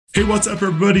Hey, what's up,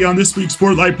 everybody? On this week's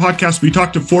Sportlight Podcast, we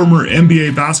talked to former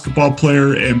NBA basketball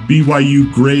player and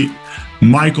BYU great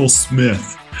Michael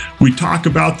Smith. We talk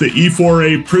about the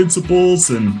E4A principles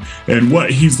and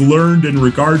what he's learned in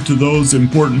regard to those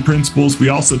important principles. We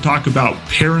also talk about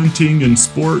parenting in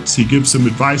sports. He gives some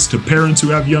advice to parents who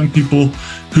have young people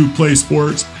who play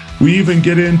sports. We even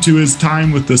get into his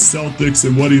time with the Celtics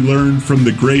and what he learned from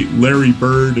the great Larry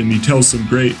Bird, and he tells some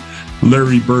great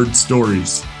Larry Bird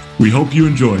stories. We hope you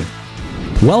enjoy.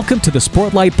 Welcome to the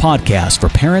Sportlight Podcast for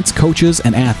parents, coaches,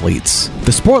 and athletes.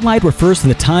 The Sportlight refers to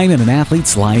the time in an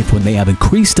athlete's life when they have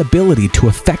increased ability to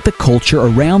affect the culture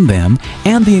around them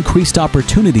and the increased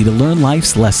opportunity to learn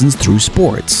life's lessons through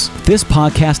sports. This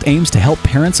podcast aims to help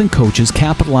parents and coaches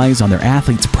capitalize on their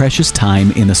athletes' precious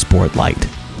time in the Sportlight.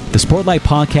 The Sportlight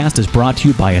Podcast is brought to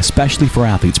you by Especially for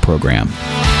Athletes program.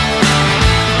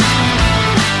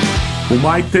 Well,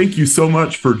 Mike, thank you so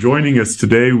much for joining us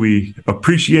today. We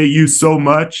appreciate you so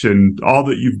much and all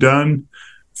that you've done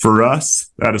for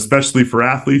us, especially for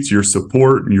athletes, your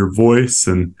support and your voice.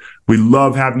 And we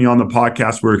love having you on the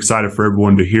podcast. We're excited for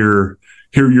everyone to hear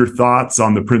your thoughts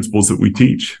on the principles that we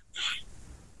teach.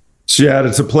 Chad,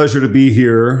 it's a pleasure to be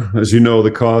here. As you know, the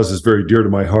cause is very dear to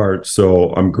my heart,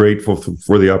 so I'm grateful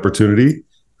for the opportunity.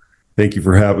 Thank you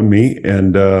for having me,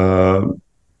 and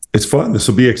it's fun. This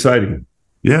will be exciting.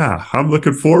 Yeah, I'm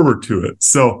looking forward to it.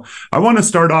 So I want to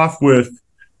start off with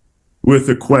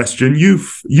a question.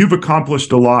 You've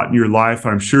accomplished a lot in your life.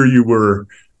 I'm sure you were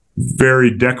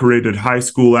very decorated high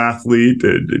school athlete,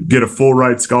 get a full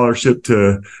ride scholarship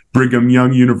to Brigham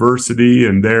Young University,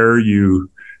 and there you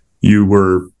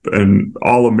were an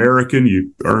All-American.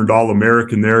 You earned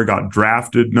All-American there, got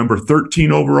drafted number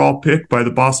 13 overall pick by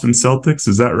the Boston Celtics.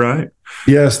 Is that right?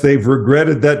 Yes, they've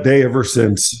regretted that day ever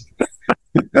since.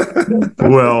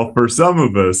 Well, for some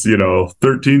of us,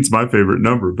 13's my favorite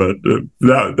number, but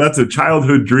that's a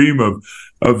childhood dream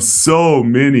of so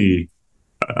many,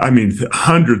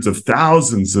 hundreds of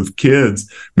thousands of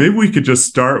kids. Maybe we could just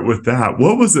start with that.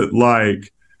 What was it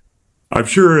like? I'm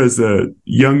sure as a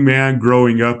young man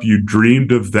growing up, you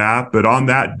dreamed of that, but on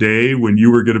that day when you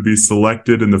were going to be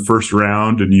selected in the first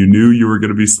round and you knew you were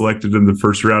going to be selected in the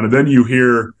first round, and then you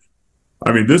hear,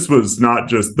 this was not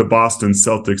just the Boston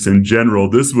Celtics in general.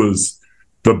 This was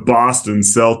the Boston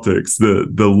Celtics,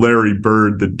 the Larry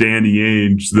Bird, the Danny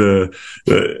Ainge,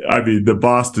 the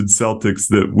Boston Celtics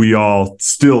that we all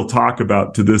still talk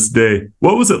about to this day.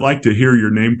 What was it like to hear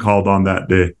your name called on that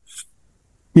day?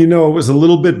 It was a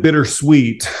little bit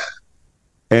bittersweet.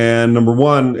 And number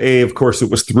one, of course, it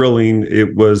was thrilling.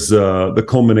 It was the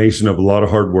culmination of a lot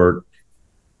of hard work.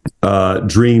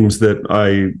 Dreams that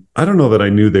I don't know that I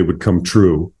knew they would come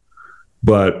true,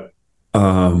 but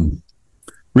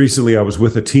recently I was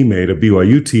with a teammate, a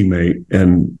BYU teammate,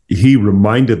 and he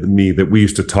reminded me that we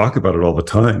used to talk about it all the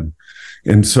time.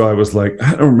 And so I was like,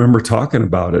 I don't remember talking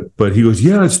about it, but he goes,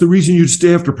 yeah, it's the reason you'd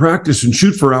stay after practice and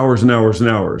shoot for hours and hours and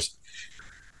hours.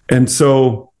 And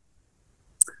so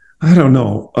I don't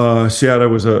know, Shad, I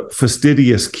was a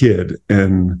fastidious kid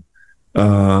and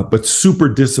but super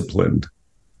disciplined.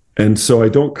 And so I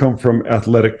don't come from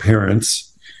athletic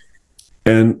parents.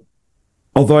 And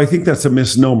although I think that's a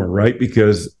misnomer, right?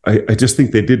 Because I just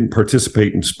think they didn't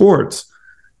participate in sports.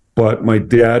 But my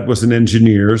dad was an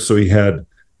engineer, so he had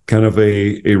kind of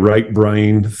a right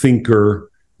brain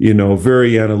thinker,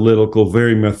 very analytical,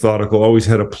 very methodical, always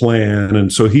had a plan.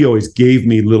 And so he always gave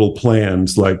me little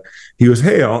plans. Like he goes,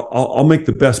 hey, I'll make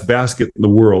the best basket in the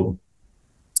world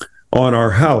on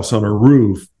our house, on our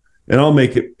roof. And I'll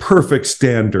make it perfect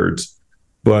standards,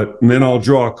 and then I'll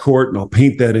draw a court and I'll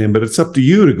paint that in. But it's up to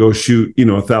you to go shoot,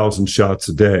 1,000 shots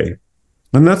a day.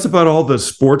 And that's about all the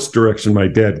sports direction my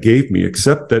dad gave me,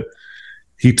 except that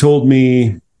he told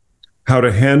me how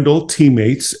to handle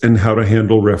teammates and how to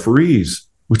handle referees,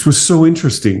 which was so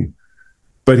interesting.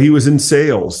 But he was in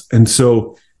sales. And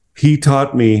so he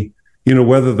taught me,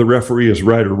 whether the referee is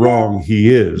right or wrong,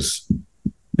 he is.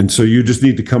 And so you just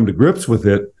need to come to grips with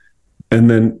it. And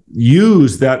then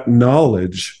use that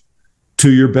knowledge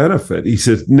to your benefit. He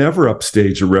says, never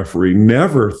upstage a referee,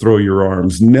 never throw your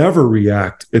arms, never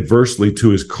react adversely to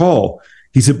his call.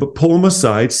 He said, but pull him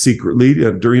aside secretly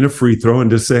during a free throw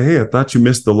and just say, hey, I thought you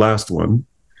missed the last one.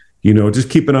 Just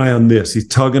keep an eye on this. He's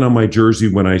tugging on my jersey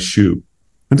when I shoot.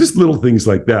 And just little things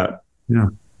like that. Yeah.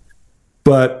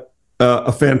 But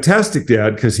a fantastic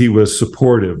dad because he was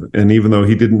supportive. And even though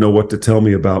he didn't know what to tell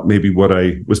me about maybe what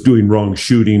I was doing wrong,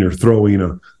 shooting or throwing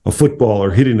a football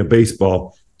or hitting a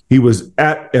baseball, he was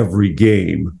at every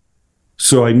game.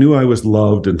 So I knew I was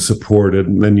loved and supported.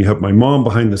 And then you have my mom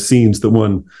behind the scenes, the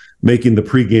one making the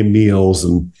pregame meals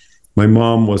and my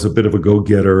mom was a bit of a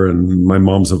go-getter, and my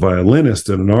mom's a violinist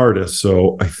and an artist.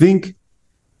 So I think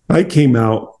I came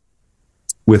out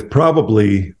with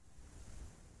probably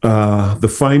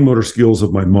the fine motor skills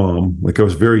of my mom. Like, I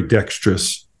was very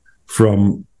dexterous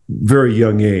from very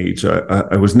young age.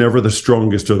 I was never the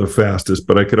strongest or the fastest,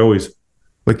 but I could always,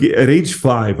 like at age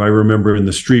 5, I remember in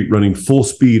the street running full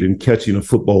speed and catching a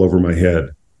football over my head,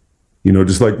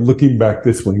 just like looking back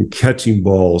this way and catching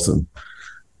balls.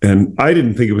 And I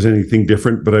didn't think it was anything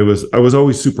different, but I was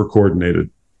always super coordinated.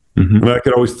 Mm-hmm. And I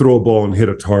could always throw a ball and hit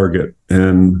a target.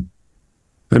 And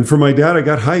from my dad, I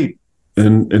got height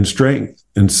and strength.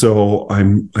 And so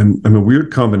I'm a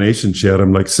weird combination, Chad.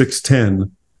 I'm like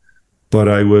 6'10", but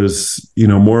I was,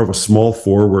 more of a small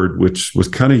forward, which was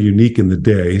kind of unique in the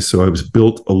day. So I was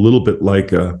built a little bit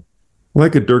like a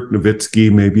Dirk Nowitzki,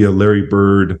 maybe a Larry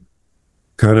Bird,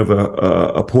 kind of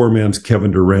a poor man's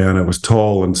Kevin Durant. I was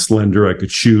tall and slender. I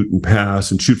could shoot and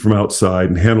pass and shoot from outside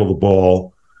and handle the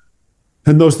ball.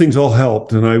 And those things all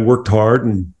helped. And I worked hard.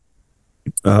 And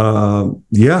I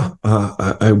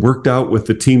worked out with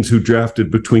the teams who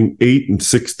drafted between 8 and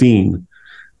 16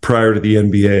 prior to the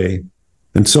NBA.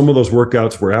 And some of those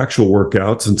workouts were actual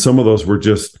workouts, and some of those were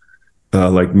just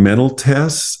like mental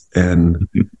tests and,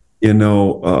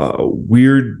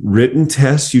 weird written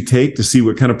tests you take to see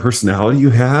what kind of personality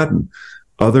you had. And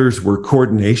others were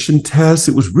coordination tests.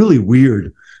 It was really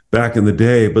weird back in the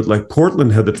day. But like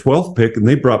Portland had the 12th pick, and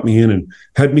they brought me in and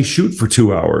had me shoot for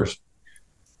 2 hours.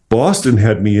 Boston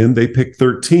had me in, they picked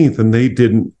 13th, and they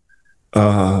didn't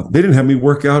have me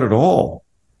work out at all.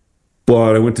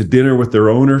 But I went to dinner with their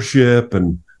ownership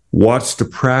and watched a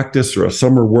practice or a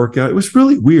summer workout. It was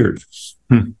really weird.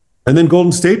 And then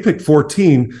Golden State picked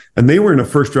 14, and they were in a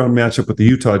first-round matchup with the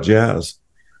Utah Jazz.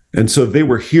 And so they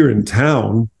were here in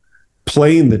town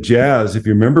playing the Jazz. If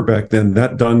you remember back then,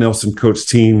 that Don Nelson coach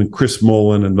team, and Chris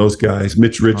Mullin and those guys,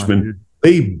 Mitch Richmond,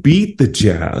 they beat the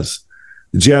Jazz.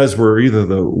 The Jazz were either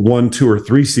the 1, 2, or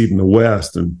 3 seed in the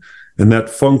West, and that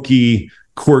funky,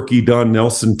 quirky Don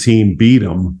Nelson team beat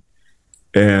them.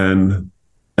 And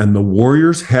the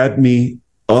Warriors had me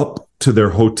up to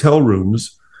their hotel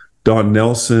rooms, Don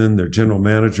Nelson, their general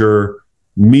manager,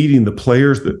 meeting the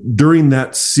players during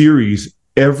that series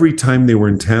every time they were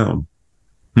in town.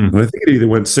 And I think it either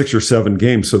went 6 or 7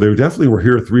 games. So they definitely were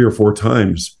here 3 or 4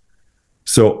 times.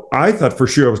 So I thought for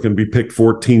sure I was going to be picked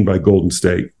 14 by Golden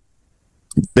State.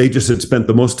 They just had spent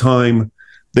the most time.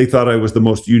 They thought I was the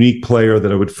most unique player,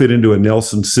 that I would fit into a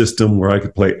Nelson system where I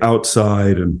could play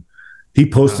outside. And he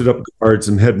posted up guards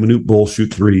and had Manute Bol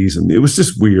shoot threes. And it was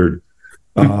just weird.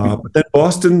 But then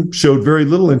Boston showed very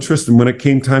little interest. And when it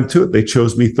came time to it, they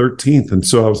chose me 13th. And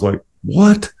so I was like,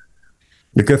 what?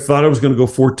 Like, I thought I was going to go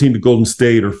 14 to Golden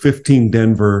State or 15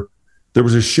 Denver. There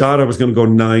was a shot I was going to go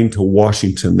 9 to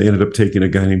Washington. They ended up taking a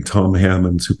guy named Tom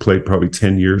Hammonds, who played probably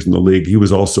 10 years in the league. He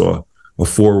was also a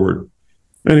forward.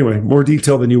 Anyway, more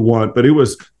detail than you want, but it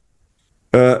was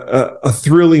a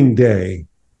thrilling day,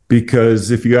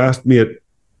 because if you asked me at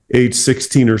age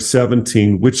 16 or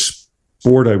 17 which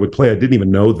sport I would play, I didn't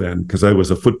even know then, because I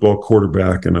was a football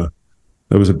quarterback and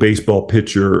I was a baseball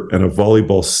pitcher and a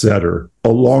volleyball setter,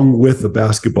 along with a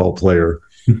basketball player.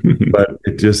 But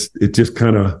it just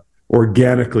kind of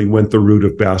organically went the route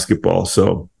of basketball.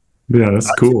 So yeah,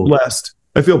 that's cool.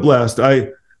 I feel blessed.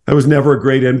 I was never a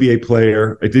great NBA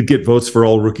player. I did get votes for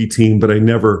all rookie team, but I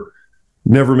never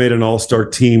made an all-star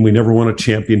team. We never won a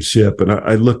championship. And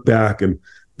I look back, and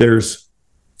there's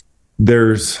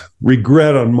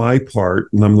regret on my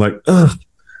part. And I'm like, ugh,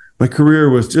 my career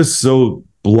was just so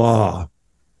blah.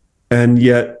 And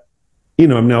yet,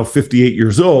 I'm now 58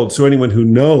 years old. So anyone who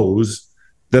knows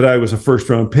that I was a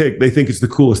first-round pick, they think it's the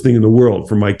coolest thing in the world.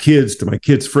 From my kids to my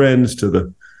kids' friends to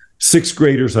the 6th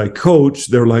graders I coach,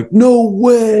 they're like, no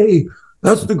way,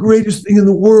 that's the greatest thing in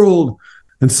the world.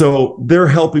 And so they're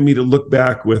helping me to look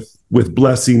back with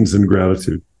blessings and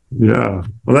gratitude. Yeah,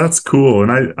 well, that's cool.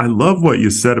 And I love what you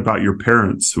said about your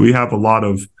parents. We have a lot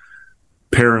of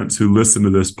parents who listen to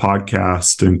this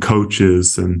podcast and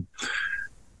coaches, and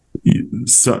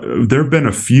so there have been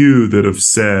a few that have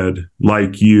said,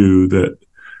 like you, that,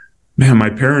 man,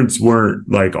 my parents weren't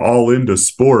like all into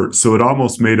sports, so it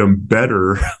almost made them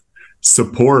better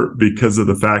support, because of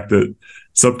the fact that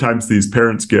sometimes these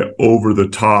parents get over the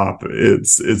top.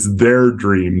 It's their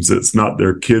dreams, it's not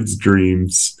their kids'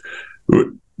 dreams.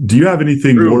 Do you have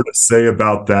anything more to say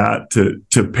about that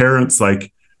to parents?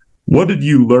 Like, what did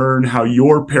you learn, how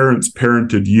your parents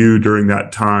parented you during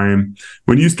that time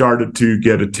when you started to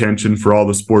get attention for all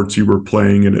the sports you were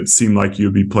playing, and it seemed like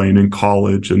you'd be playing in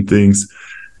college and things?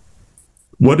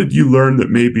 What did you learn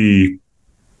that maybe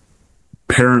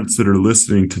parents that are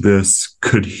listening to this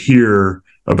could hear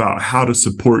about how to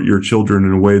support your children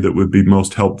in a way that would be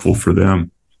most helpful for them?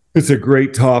 It's a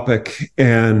great topic.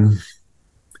 And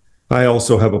I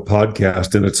also have a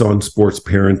podcast, and it's on sports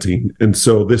parenting. And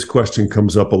so this question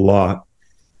comes up a lot.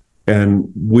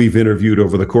 And we've interviewed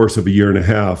over the course of a year and a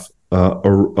half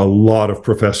a lot of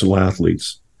professional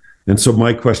athletes. And so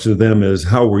my question to them is,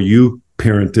 how were you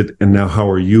parented? And now how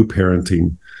are you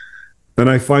parenting? And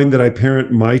I find that I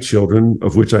parent my children,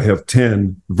 of which I have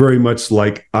 10, very much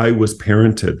like I was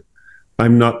parented.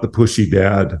 I'm not the pushy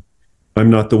dad. I'm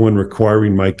not the one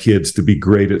requiring my kids to be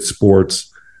great at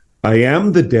sports. I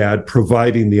am the dad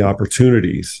providing the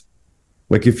opportunities.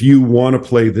 Like, if you want to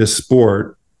play this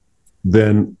sport,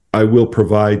 then I will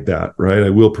provide that, right? I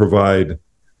will provide,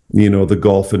 the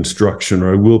golf instruction,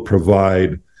 or I will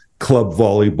provide club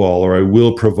volleyball, or I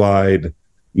will provide,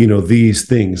 these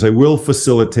things. I will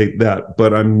facilitate that,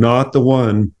 but I'm not the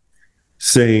one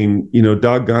saying,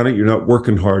 doggone it, you're not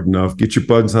working hard enough. Get your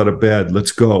buns out of bed.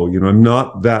 Let's go. I'm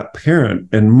not that parent.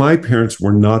 And my parents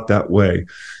were not that way.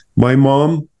 My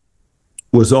mom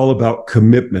was all about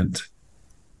commitment.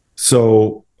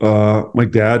 So my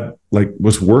dad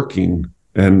was working,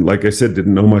 and like I said,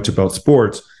 didn't know much about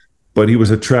sports, but he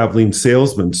was a traveling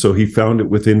salesman. So he found it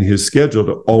within his schedule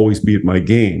to always be at my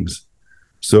games.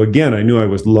 So again, I knew I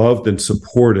was loved and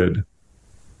supported,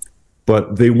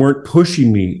 but they weren't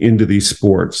pushing me into these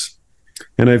sports.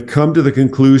 And I've come to the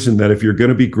conclusion that if you're going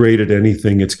to be great at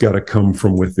anything, it's got to come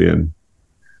from within.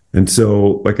 And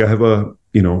so, I have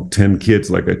 10 kids,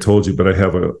 like I told you, but I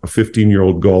have a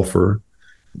 15-year-old golfer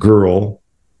girl,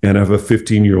 and I have a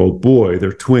 15-year-old boy.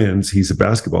 They're twins. He's a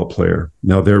basketball player.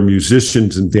 Now, they're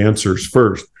musicians and dancers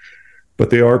first,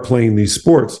 but they are playing these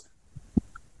sports.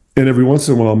 And every once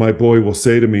in a while, my boy will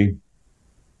say to me,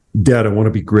 Dad, I want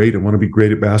to be great. I want to be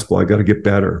great at basketball. I got to get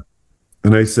better.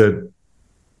 And I said,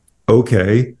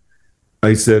 okay.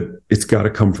 I said, it's got to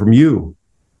come from you.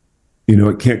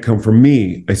 It can't come from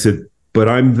me. I said, but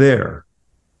I'm there.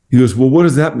 He goes, well, what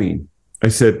does that mean? I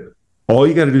said, all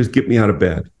you got to do is get me out of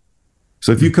bed.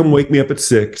 So if you come wake me up at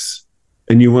 6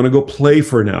 and you want to go play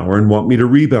for an hour and want me to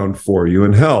rebound for you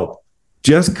and help,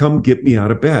 just come get me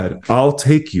out of bed. I'll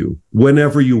take you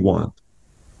whenever you want.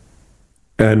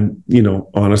 And,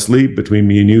 honestly, between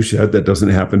me and you, Shad, that doesn't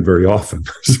happen very often.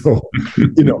 So,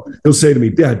 he'll say to me,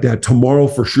 Dad, tomorrow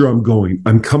for sure I'm going.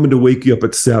 I'm coming to wake you up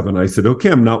at 7. I said,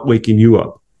 okay, I'm not waking you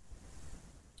up.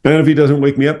 And if he doesn't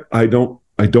wake me up, I don't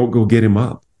go get him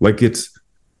up.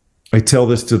 I tell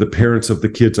this to the parents of the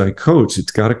kids I coach. It's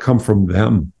got to come from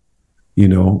them.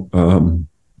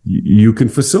 You can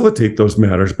facilitate those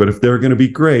matters, but if they're going to be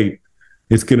great,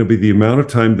 it's going to be the amount of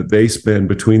time that they spend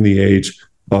between the age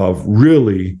of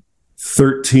really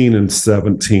 13 and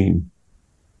 17.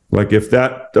 If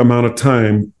that amount of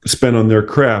time spent on their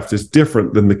craft is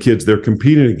different than the kids they're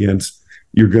competing against,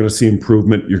 you're going to see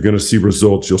improvement, you're going to see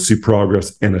results, you'll see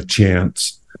progress and a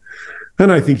chance.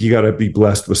 And I think you got to be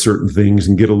blessed with certain things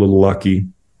and get a little lucky.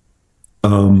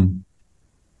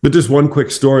 But just one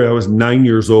quick story. I was 9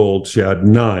 years old, Shad,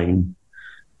 9,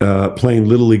 playing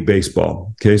Little League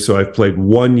baseball. Okay, so I've played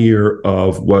 1 year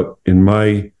of what in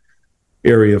my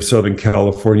area of Southern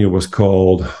California was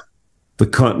called the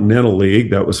Continental League.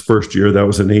 That was first year. That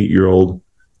was an 8-year-old.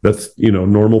 That's,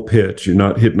 normal pitch. You're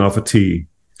not hitting off a tee.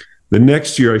 The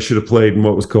next year I should have played in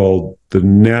what was called the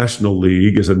National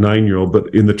League as a 9-year-old.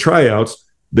 But in the tryouts,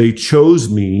 they chose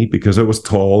me because I was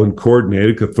tall and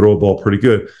coordinated, could throw a ball pretty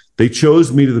good. They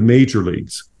chose me to the major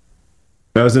leagues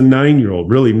as a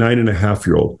 9-year-old, really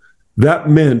 9.5-year-old. That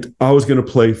meant I was going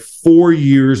to play 4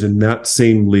 years in that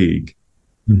same league,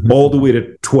 all the way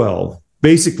to 12,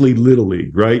 basically Little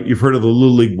League, right? You've heard of the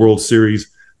Little League World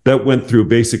Series. That went through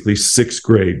basically 6th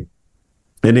grade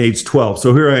and age 12.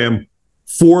 So here I am,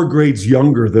 4 grades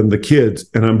younger than the kids,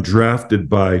 and I'm drafted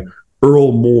by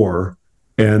Earl Moore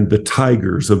and the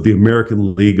Tigers of the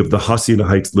American League of the Hacienda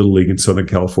Heights Little League in Southern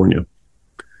California.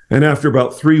 And after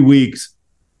about 3 weeks,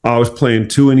 I was playing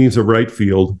 2 innings of right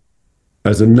field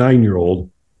as a 9-year-old.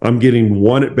 I'm getting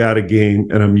 1 at bat a game,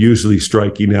 and I'm usually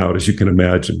striking out, as you can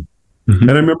imagine. And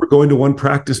I remember going to one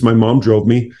practice, my mom drove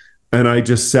me, and I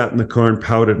just sat in the car and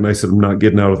pouted, and I said, I'm not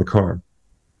getting out of the car.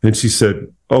 And she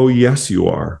said, oh, yes, you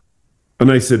are.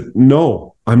 And I said,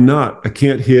 no, I'm not. I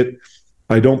can't hit.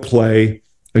 I don't play.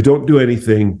 I don't do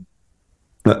anything.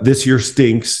 This year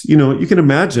stinks. You can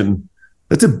imagine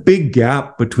that's a big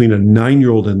gap between a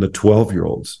 9-year-old and the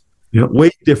 12-year-olds. Yep.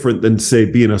 Way different than, say,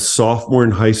 being a sophomore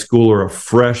in high school or a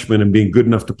freshman and being good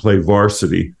enough to play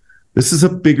varsity. This is a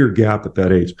bigger gap at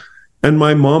that age. And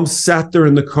my mom sat there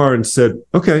in the car and said,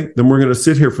 okay, then we're going to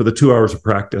sit here for the 2 hours of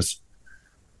practice.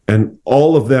 And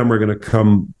all of them are going to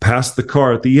come past the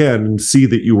car at the end and see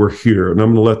that you were here. And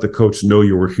I'm going to let the coach know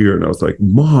you were here. And I was like,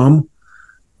 Mom.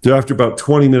 So after about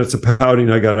 20 minutes of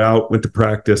pouting, I got out, went to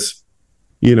practice,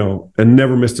 and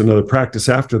never missed another practice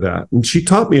after that. And she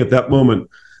taught me at that moment,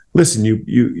 listen,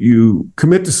 you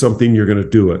commit to something, you're going to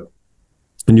do it.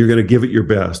 And you're going to give it your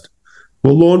best.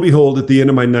 Well, lo and behold, at the end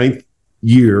of my 9th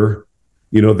year,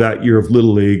 that year of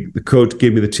Little League, the coach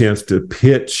gave me the chance to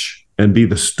pitch and be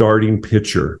the starting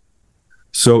pitcher.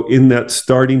 So in that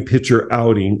starting pitcher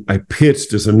outing, I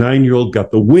pitched as a 9-year-old,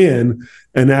 got the win,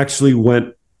 and actually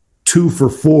went 2 for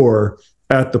 4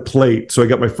 at the plate. So I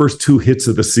got my first 2 hits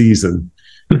of the season.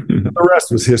 The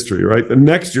rest was history, right? The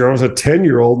next year, I was a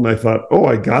 10-year-old, and I thought, oh,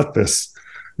 I got this.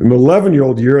 In the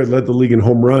 11-year-old year, I led the league in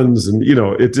home runs, and,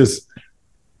 it just,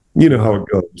 how it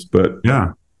goes. But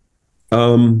yeah, I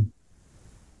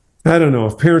don't know.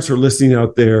 If parents are listening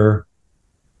out there,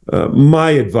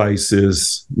 my advice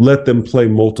is let them play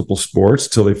multiple sports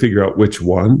till they figure out which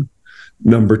one.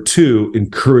 Number 2,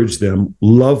 encourage them,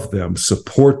 love them,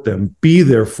 support them, be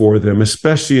there for them,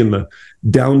 especially in the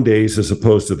down days as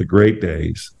opposed to the great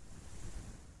days.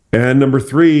 And number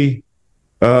 3,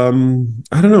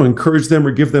 encourage them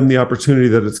or give them the opportunity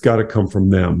that it's got to come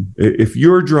from them. If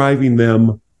you're driving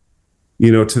them,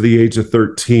 to the age of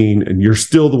 13 and you're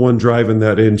still the one driving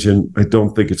that engine, I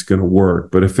don't think it's going to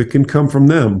work. But if it can come from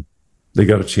them, they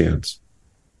got a chance.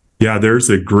 Yeah,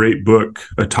 there's a great book,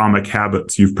 Atomic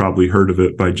Habits. You've probably heard of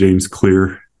it, by James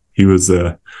Clear. He was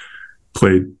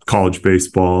played college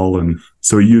baseball, and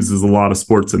so he uses a lot of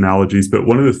sports analogies. But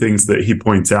one of the things that he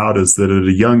points out is that at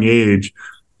a young age,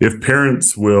 if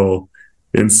parents will,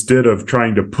 instead of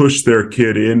trying to push their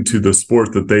kid into the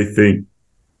sport that they think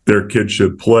their kid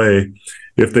should play,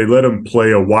 if they let them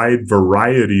play a wide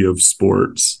variety of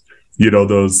sports,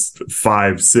 those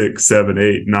 5, 6, 7,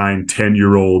 8, 9,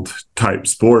 10-year-old type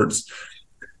sports,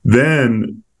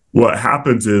 then what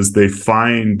happens is they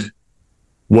find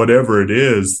whatever it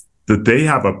is that they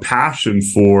have a passion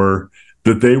for,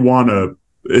 that they want to,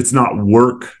 it's not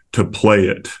work to play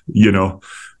it.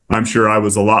 I'm sure I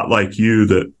was a lot like you,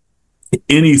 that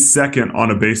any second on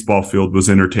a baseball field was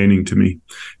entertaining to me.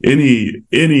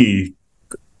 Any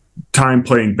time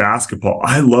playing basketball,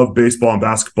 I love baseball and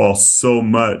basketball so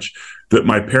much that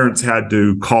my parents had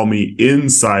to call me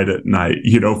inside at night,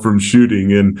 from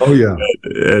shooting, and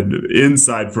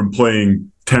inside from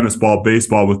playing tennis ball,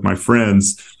 baseball with my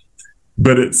friends.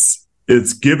 But it's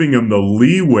giving them the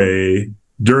leeway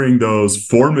during those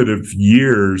formative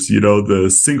years, the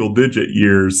single digit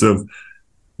years, of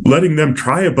letting them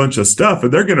try a bunch of stuff,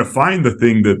 and they're going to find the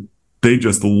thing that they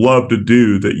just love to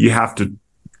do, that you have to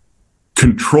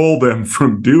control them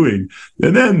from doing.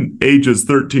 And then ages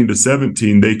 13 to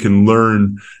 17, they can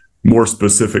learn more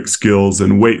specific skills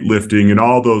and weightlifting and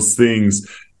all those things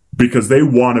because they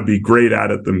want to be great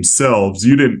at it themselves.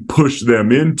 You didn't push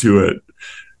them into it,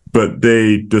 but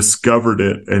they discovered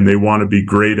it and they want to be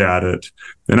great at it.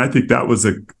 And I think that was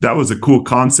a cool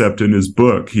concept in his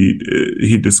book.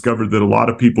 He discovered that a lot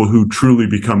of people who truly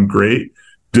become great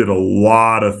did a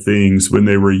lot of things when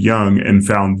they were young and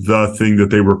found the thing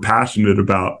that they were passionate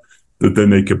about, that then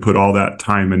they could put all that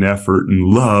time and effort and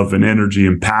love and energy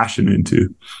and passion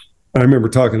into. I remember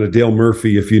talking to Dale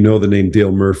Murphy. If you know the name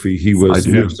Dale Murphy, he was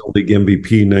National League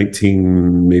MVP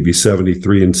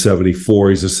 1973 and 74.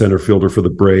 He's a center fielder for the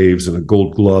Braves and a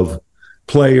Gold Glove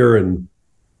player and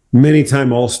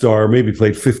many-time All-Star, maybe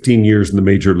played 15 years in the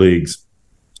major leagues.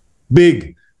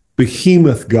 Big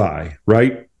behemoth guy,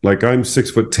 right? Like, I'm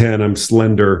 6'10", I'm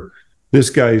slender.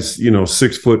 This guy's,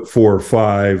 6'4" or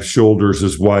 5", shoulders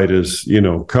as wide as,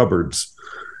 cupboards.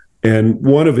 And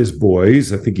one of his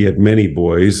boys, I think he had many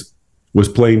boys, was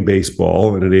playing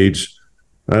baseball. And at age,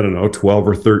 12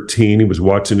 or 13, he was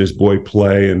watching his boy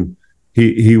play. And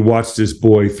he watched his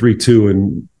boy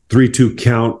 3-2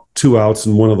 count, 2 outs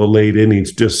in one of the late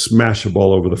innings, just smash a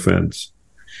ball over the fence.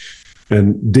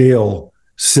 And Dale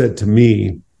said to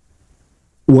me,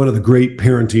 one of the great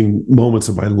parenting moments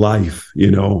of my life,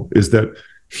 is that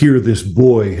here this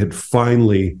boy had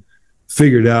finally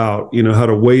figured out, how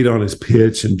to wait on his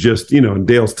pitch and just, and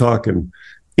Dale's talking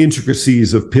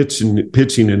intricacies of pitching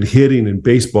and hitting and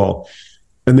baseball.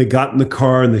 And they got in the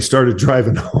car and they started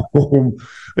driving home.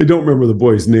 I don't remember the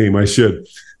boy's name. I should.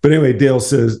 But anyway, Dale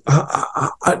says,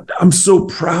 I'm so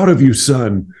proud of you,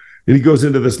 son. And he goes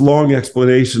into this long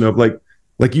explanation of like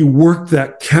you worked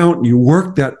that count and you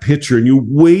worked that pitcher and you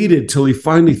waited till he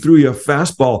finally threw you a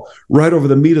fastball right over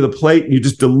the meat of the plate and you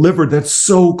just delivered. That's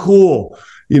so cool.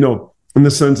 And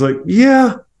the son's like,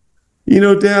 yeah,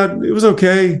 Dad, it was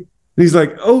okay. And he's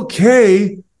like,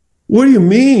 okay, what do you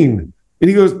mean? And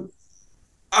he goes,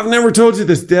 I've never told you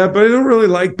this, Dad, but I don't really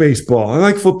like baseball. I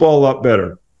like football a lot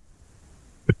better.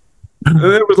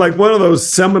 And it was like one of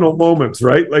those seminal moments,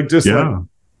 right? Like just like,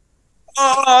 here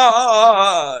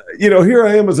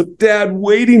I am as a dad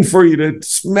waiting for you to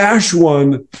smash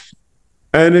one.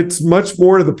 And it's much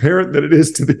more to the parent than it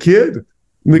is to the kid.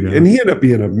 And he ended up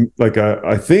being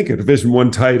I think a Division I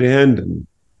tight end and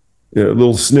a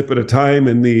little snip at a time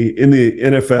in the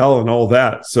NFL and all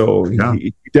that. So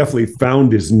he definitely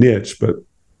found his niche. But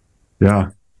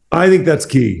I think that's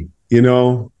key.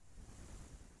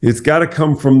 It's got to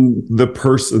come from the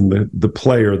person, the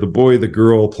player, the boy, the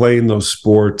girl playing those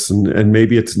sports. And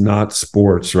maybe it's not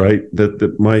sports, right?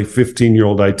 That my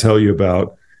 15-year-old I tell you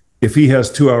about, if he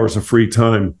has 2 hours of free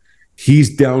time,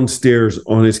 he's downstairs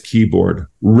on his keyboard,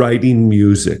 writing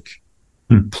music,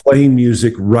 playing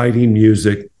music, writing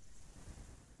music.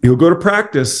 He'll go to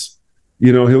practice,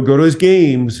 he'll go to his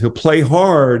games, he'll play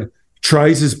hard,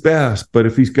 tries his best. But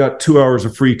if he's got 2 hours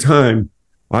of free time,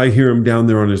 I hear him down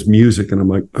there on his music and I'm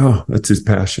like, oh, that's his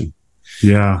passion.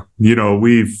 Yeah.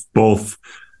 We both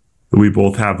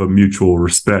have a mutual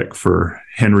respect for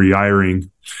Henry Eyring,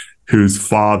 whose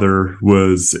father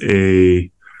was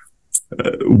a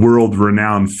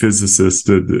world-renowned physicist.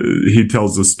 He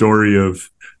tells the story of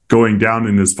going down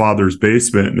in his father's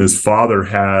basement, and his father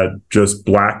had just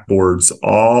blackboards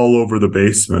all over the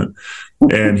basement.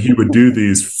 And he would do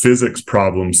these physics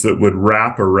problems that would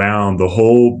wrap around the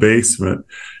whole basement.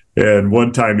 And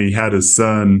one time he had his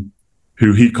son,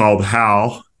 who he called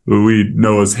Hal, who we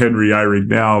know as Henry Eyring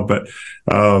now,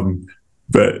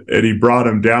 and he brought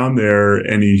him down there,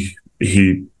 and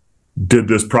he did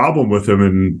this problem with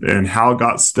him, and Hal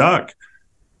got stuck.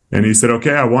 And he said,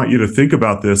 okay, I want you to think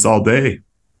about this all day.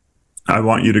 I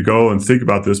want you to go and think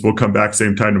about this. We'll come back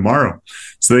same time tomorrow.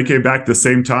 So they came back the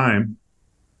same time.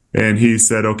 And he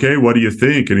said, okay, what do you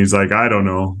think? And he's like, I don't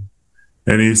know.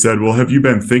 And he said, well, have you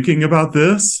been thinking about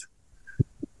this?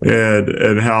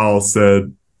 And Hal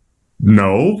said,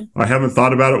 no, I haven't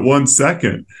thought about it 1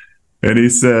 second. And he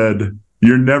said,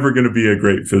 you're never going to be a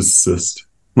great physicist,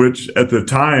 which at the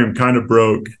time kind of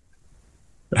broke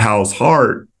Hal's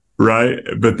heart, right?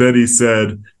 But then he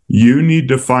said, you need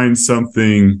to find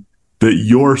something that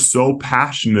you're so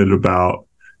passionate about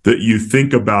that you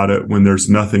think about it when there's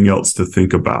nothing else to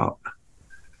think about.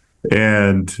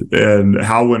 And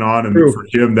Hal went on, and for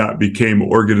him, that became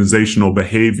organizational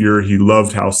behavior. He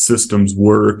loved how systems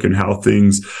work and how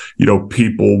things,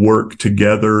 people work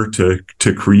together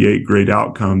to create great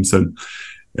outcomes. And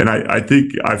I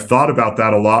think I've thought about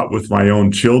that a lot with my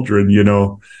own children.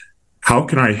 How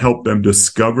can I help them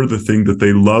discover the thing that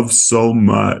they love so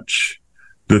much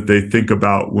that they think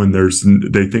about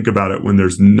it when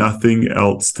there's nothing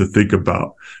else to think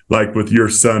about? Like with your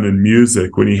son in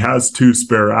music, when he has 2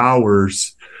 spare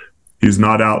hours, he's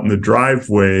not out in the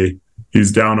driveway,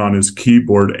 he's down on his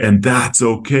keyboard, and that's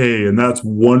okay. And that's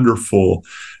wonderful.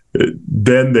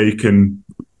 Then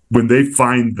when they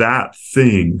find that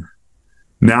thing,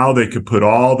 now they could put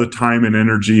all the time and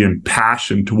energy and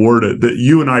passion toward it that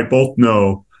you and I both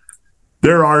know.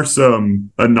 There are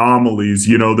some anomalies,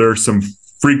 there are some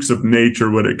freaks of nature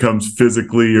when it comes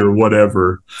physically or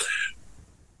whatever.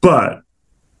 But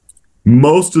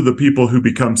most of the people who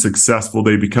become successful,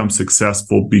 they become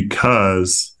successful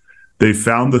because they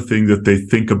found the thing that they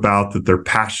think about, that they're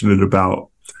passionate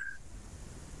about.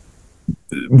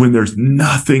 When there's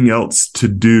nothing else to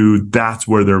do, that's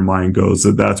where their mind goes,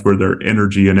 and that's where their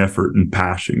energy and effort and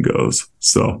passion goes.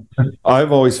 So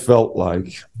I've always felt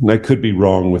like, and I could be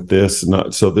wrong with this,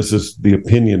 so this is the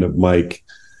opinion of Mike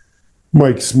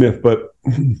Smith, but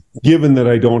given that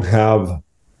I don't have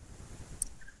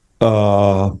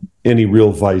any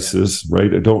real vices,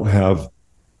 right? I don't have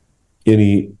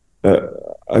any,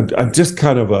 I'm just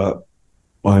kind of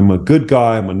I'm a good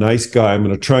guy, I'm a nice guy, I'm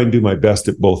going to try and do my best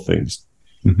at both things,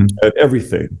 at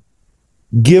everything.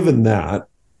 Given that,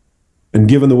 and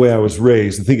given the way I was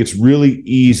raised, I think it's really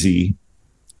easy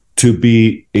to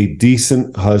be a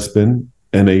decent husband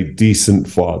and a decent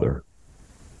father.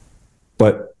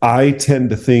 But I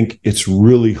tend to think it's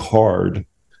really hard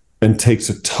and takes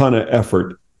a ton of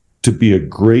effort to be a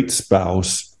great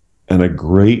spouse and a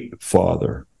great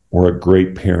father or a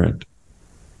great parent.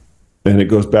 And it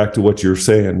goes back to what you're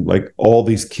saying, like all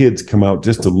these kids come out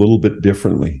just a little bit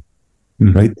differently,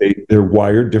 right? They're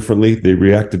wired differently. They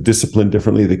react to discipline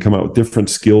differently. They come out with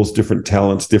different skills, different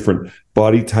talents, different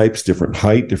body types, different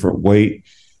height, different weight.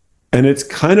 And it's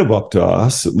kind of up to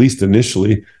us, at least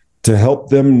initially, to help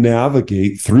them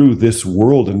navigate through this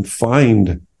world and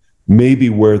find maybe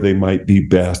where they might be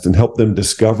best and help them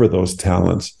discover those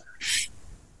talents.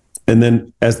 And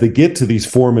then as they get to these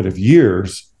formative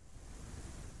years,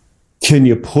 can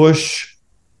you push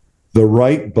the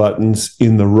right buttons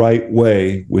in the right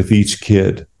way with each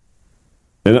kid?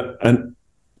 And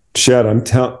Shad,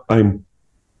 I'm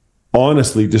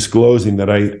honestly disclosing that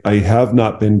I have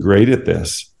not been great at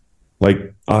this.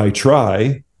 Like, I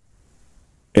try,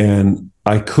 and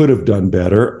I could have done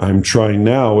better. I'm trying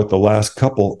now with the last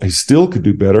couple. I still could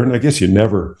do better. And I guess you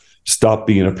never stop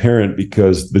being a parent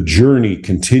because the journey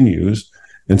continues.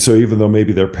 And so even though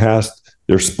maybe they're past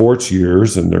their sports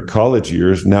years and their college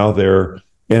years, now they're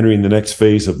entering the next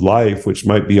phase of life, which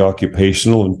might be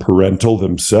occupational and parental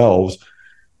themselves.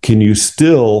 Can you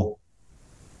still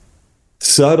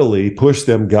subtly push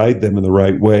them, guide them in the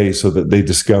right way so that they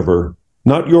discover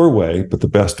not your way, but the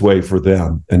best way for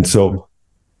them? And so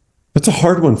that's a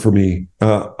hard one for me.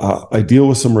 I deal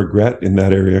with some regret in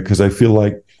that area because I feel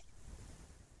like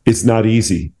it's not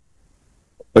easy.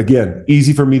 Again,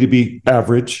 easy for me to be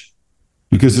average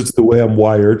because it's the way I'm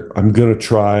wired. I'm going to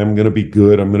try. I'm going to be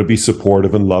good. I'm going to be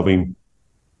supportive and loving.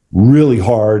 Really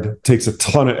hard. It takes a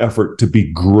ton of effort to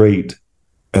be great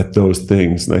at those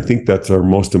things. And I think that's our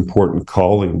most important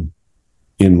calling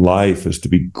in life, is to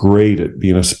be great at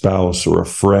being a spouse or a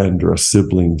friend or a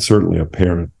sibling, certainly a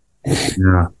parent.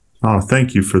 Yeah. Oh,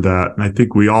 thank you for that. And I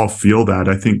think we all feel that.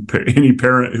 I think any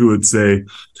parent who would say,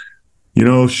 you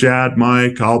know, Shad,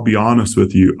 Mike, I'll be honest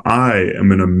with you, I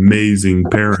am an amazing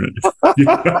parent.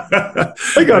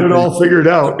 I got it all figured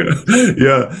out.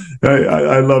 Yeah.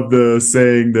 I love the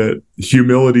saying that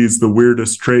humility is the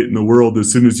weirdest trait in the world.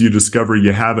 As soon as you discover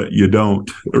you have it, you don't.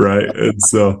 Right. And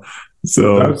so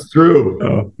that's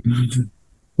true.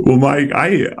 Well, Mike,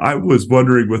 I was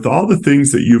wondering, with all the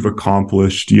things that you've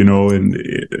accomplished, you know, and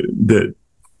that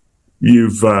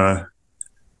you've,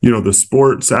 the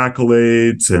sports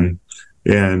accolades, and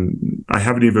I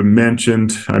haven't even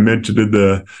mentioned, I mentioned in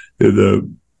the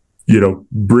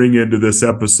bring into this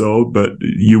episode, but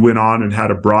you went on and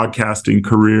had a broadcasting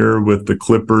career with the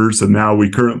Clippers, and now we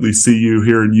currently see you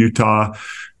here in Utah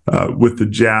with the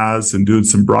Jazz and doing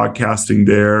some broadcasting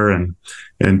there, and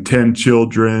 10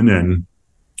 children, and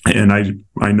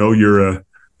I know you're a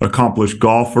accomplished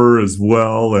golfer as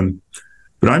well.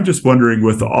 But I'm just wondering,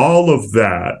 with all of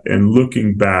that and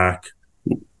looking back,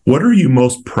 what are you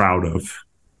most proud of?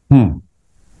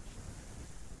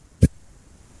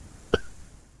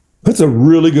 That's a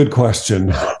really good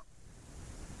question.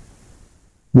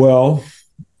 Well,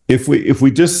 if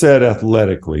we just said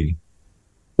athletically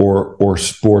or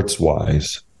sports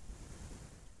wise,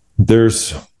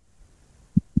 there's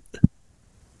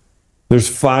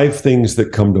 5 things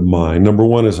that come to mind. Number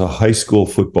 1 is a high school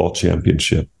football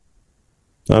championship.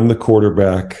 I'm the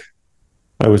quarterback.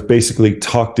 I was basically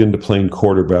talked into playing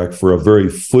quarterback for a very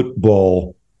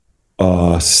football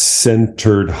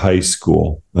centered high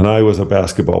school. And I was a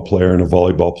basketball player and a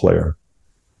volleyball player.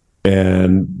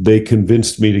 And they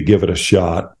convinced me to give it a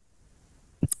shot.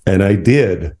 And I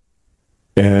did.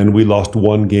 And we lost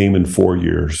 1 game in 4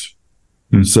 years.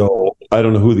 So I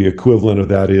don't know who the equivalent of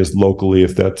that is locally,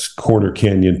 if that's Corner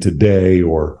Canyon today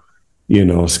or,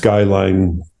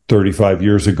 Skyline 35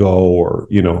 years ago, or,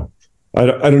 I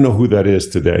don't know who that is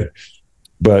today,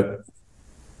 but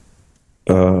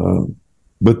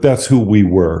that's who we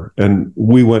were. And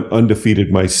we went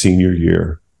undefeated my senior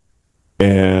year,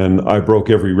 and I broke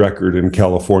every record in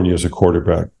California as a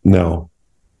quarterback. Now,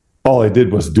 all I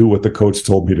did was do what the coach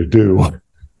told me to do.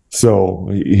 So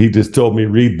he just told me,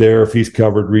 read there. If he's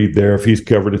covered, read there. If he's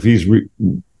covered,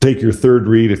 take your third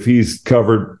read. If he's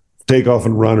covered, take off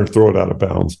and run or throw it out of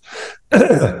bounds.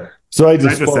 So I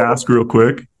just ask real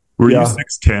quick, were you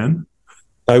 6'10"?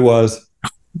 I was.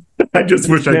 I just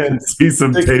wish I could see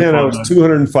some tape on I was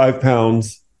 205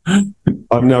 pounds.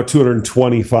 I'm now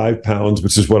 225 pounds,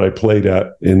 which is what I played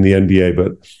at in the NBA.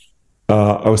 But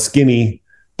I was skinny.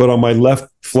 But on my left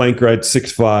flanker, I had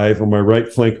 6'5". On my right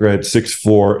flanker, I had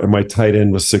 6'4", and my tight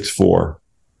end was 6'4".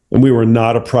 And we were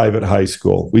not a private high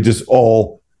school. We just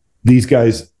these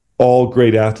guys, all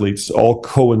great athletes, all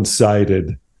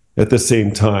coincided at the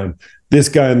same time. This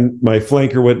guy, my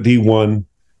flanker, went D1.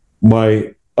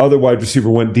 My other wide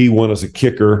receiver went D1 as a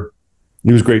kicker.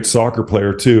 He was a great soccer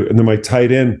player too. And then my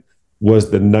tight end was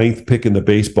the 9th pick in the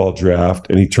baseball draft,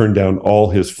 and he turned down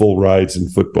all his full rides in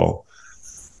football.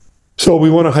 So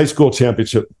we won a high school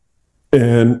championship,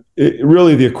 and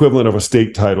really the equivalent of a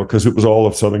state title, because it was all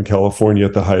of Southern California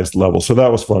at the highest level. So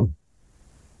that was fun.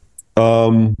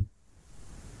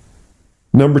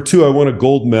 Number 2, I won a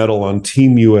gold medal on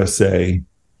Team USA.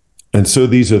 And so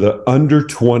these are the under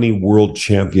 20 world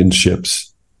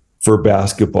championships for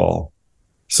basketball.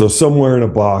 So somewhere in a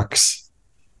box,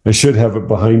 I should have it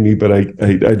behind me, but I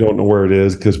don't know where it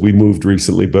is because we moved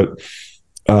recently. But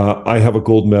I have a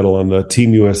gold medal on the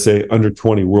Team USA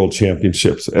Under-20 World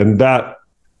Championships. And that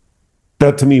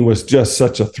to me was just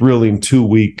such a thrilling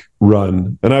 2-week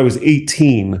run. And I was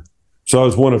 18. So I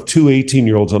was one of two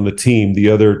 18-year-olds on the team. The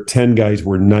other 10 guys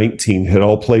were 19, had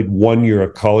all played 1 year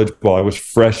of college ball. I was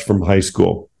fresh from high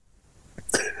school.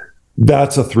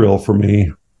 That's a thrill for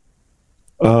me.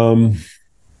 I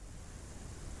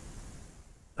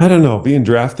don't know. Being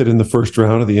drafted in the first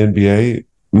round of the NBA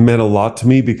meant a lot to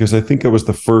me because I think I was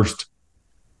the first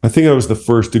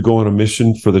to go on a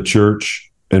mission for the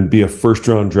church and be a first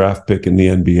round draft pick in the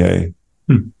NBA.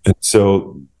 And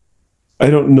so I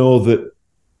don't know that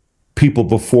people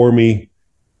before me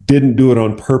didn't do it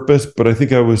on purpose, but I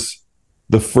think I was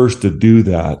the first to do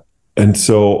that. And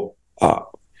so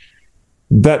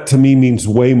that to me means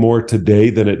way more today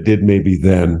than it did maybe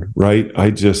then, right?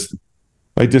 I just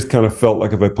kind of felt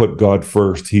like if I put God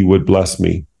first, he would bless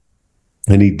me.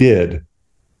 And he did.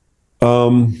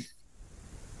 You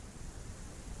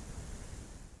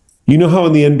know how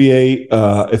in the NBA,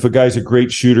 if a guy's a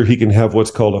great shooter, he can have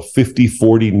what's called a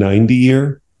 50-40-90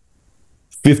 year?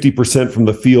 50% from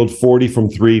the field, 40 from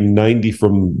three, 90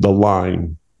 from the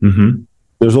line. Mm-hmm.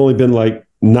 There's only been like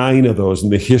 9 of those in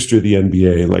the history of the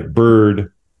NBA, like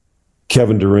Bird,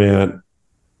 Kevin Durant,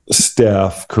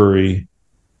 Steph Curry,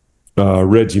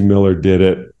 Reggie Miller did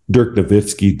it. Dirk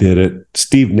Nowitzki did it.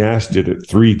 Steve Nash did it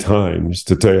 3 times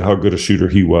to tell you how good a shooter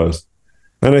he was.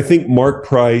 And I think Mark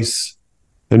Price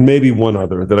and maybe one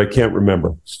other that I can't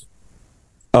remember.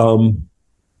 For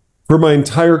my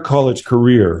entire college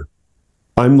career,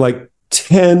 I'm like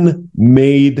 10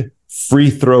 made free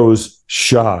throws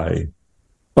shy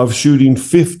of shooting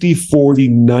 50, 40,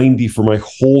 90 for my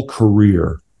whole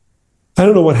career. I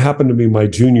don't know what happened to me my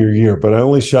junior year, but I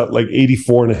only shot like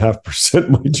 84.5%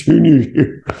 my junior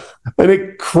year. And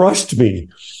it crushed me.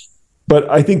 But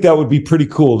I think that would be pretty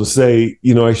cool to say,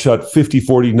 you know, I shot 50,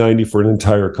 40, 90 for an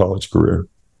entire college career.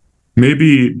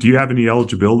 Maybe, do you have any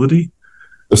eligibility?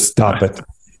 Stop it.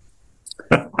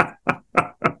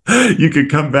 You could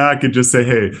come back and just say,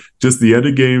 hey, just the end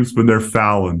of games when they're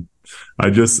fouling. I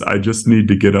just need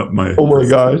to get up my. Oh my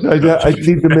gosh! I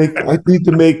need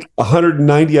to make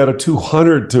 190 out of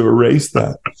 200 to erase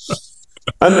that.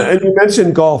 And you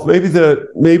mentioned golf. Maybe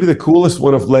the coolest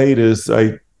one of late is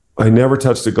I never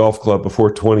touched a golf club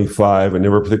before 25. I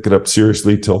never picked it up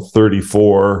seriously till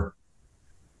 34.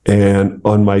 And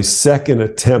on my second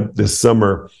attempt this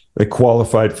summer, I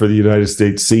qualified for the United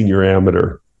States Senior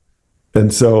Amateur.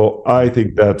 And so I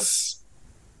think it's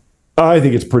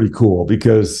pretty cool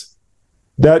because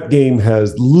that game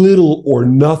has little or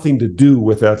nothing to do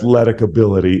with athletic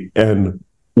ability and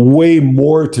way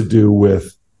more to do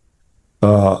with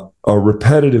a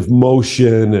repetitive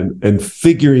motion and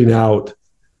figuring out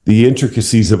the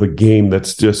intricacies of a game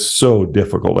that's just so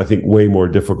difficult. I think way more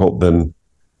difficult than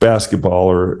basketball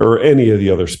or any of the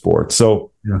other sports.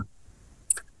 So yeah.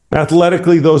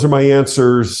 Athletically, those are my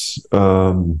answers.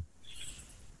 I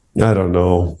don't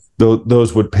know.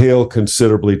 Those would pale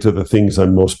considerably to the things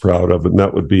I'm most proud of, and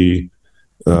that would be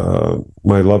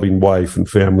my loving wife and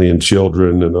family and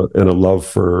children and a love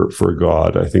for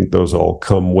God. I think those all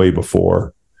come way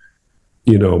before,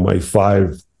 you know, my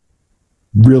 5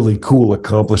 really cool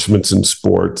accomplishments in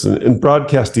sports and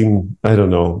broadcasting. I don't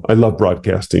know. I love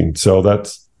broadcasting, so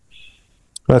that's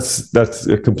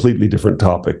a completely different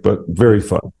topic, but very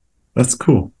fun. That's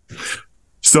cool.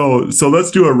 So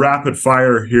let's do a rapid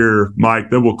fire here, Mike.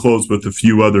 Then we'll close with a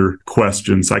few other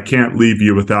questions. I can't leave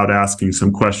you without asking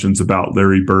some questions about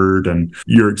Larry Bird and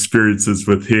your experiences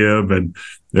with him. And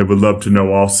I would love to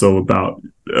know also about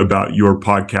your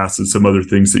podcast and some other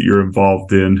things that you're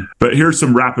involved in. But here's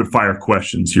some rapid fire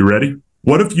questions. You ready?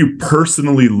 What have you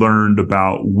personally learned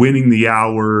about winning the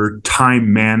hour,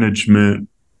 time management,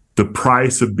 the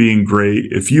price of being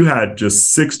great? If you had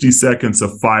just 60 seconds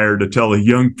of fire to tell a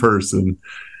young person,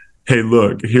 hey,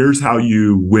 look, here's how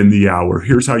you win the hour.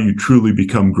 Here's how you truly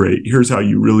become great. Here's how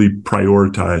you really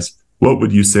prioritize. What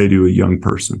would you say to a young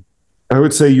person? I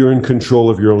would say you're in control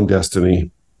of your own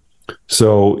destiny.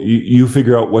 So you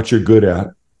figure out what you're good at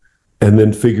and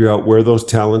then figure out where those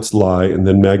talents lie and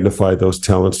then magnify those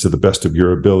talents to the best of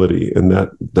your ability. And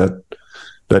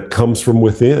that comes from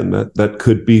within. That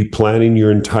could be planning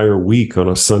your entire week on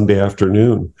a Sunday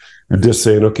afternoon and just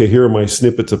saying, okay, here are my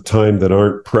snippets of time that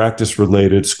aren't practice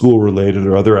related, school related,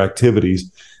 or other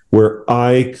activities where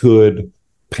I could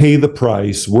pay the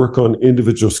price, work on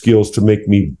individual skills to make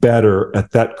me better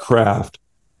at that craft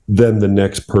than the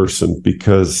next person,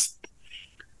 because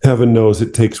heaven knows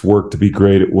it takes work to be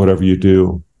great at whatever you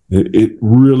do. It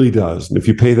really does. And if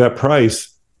you pay that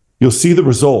price, you'll see the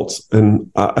results. And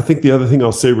I think the other thing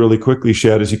I'll say really quickly,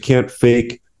 Shad, is you can't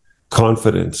fake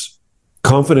confidence.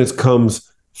 Confidence comes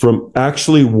from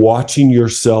actually watching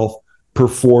yourself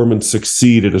perform and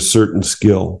succeed at a certain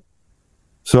skill.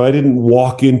 So I didn't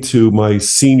walk into my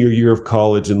senior year of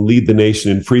college and lead the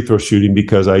nation in free throw shooting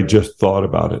because I just thought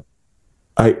about it.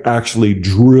 I actually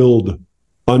drilled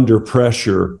under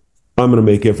pressure. I'm going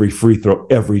to make every free throw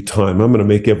every time. I'm going to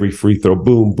make every free throw.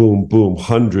 Boom, boom, boom.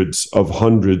 Hundreds of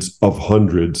hundreds of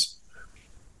hundreds.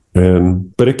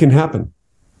 But it can happen.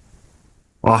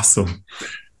 Awesome.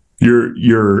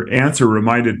 Your answer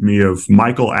reminded me of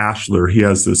Michael Ashler. He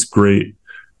has this great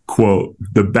quote: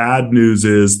 "The bad news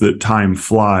is that time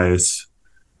flies.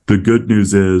 The good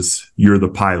news is you're the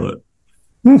pilot."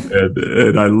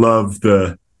 And I love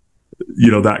that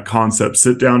concept.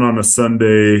 Sit down on a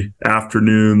Sunday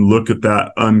afternoon, look at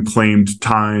that unclaimed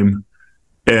time,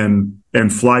 and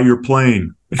fly your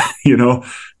plane.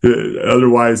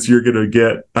 Otherwise you're going to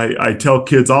get, I tell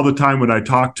kids all the time when I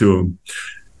talk to them,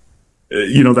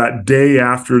 that day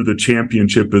after the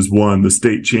championship is won, the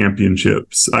state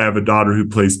championships. I have a daughter who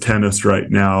plays tennis right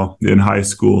now in high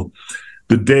school.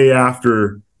 The day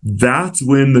after, that's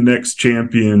when the next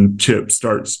championship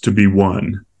starts to be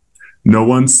won. No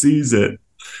one sees it.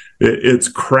 It's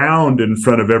crowned in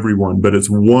front of everyone, but it's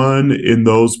won in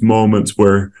those moments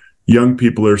where young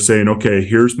people are saying, okay,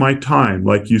 here's my time.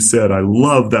 Like you said, I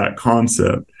love that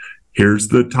concept. Here's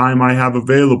the time I have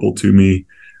available to me.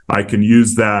 I can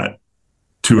use that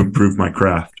to improve my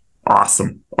craft.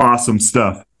 Awesome. Awesome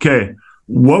stuff. Okay.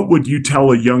 What would you tell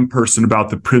a young person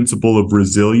about the principle of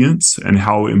resilience and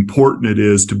how important it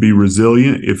is to be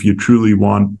resilient if you truly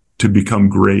want to become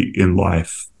great in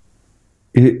life?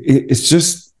 It's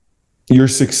just, your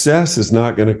success is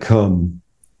not going to come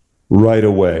right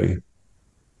away.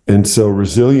 And so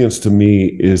resilience to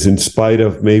me is, in spite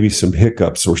of maybe some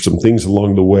hiccups or some things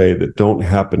along the way that don't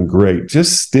happen great,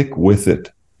 just stick with it,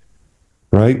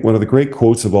 right? One of the great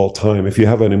quotes of all time: if you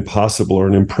have an impossible or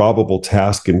an improbable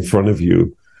task in front of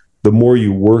you, the more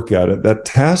you work at it, that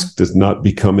task does not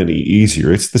become any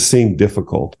easier. It's the same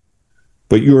difficult.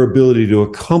 But your ability to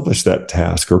accomplish that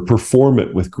task or perform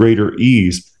it with greater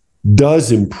ease does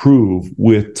improve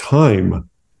with time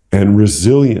and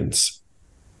resilience.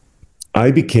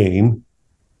 I became,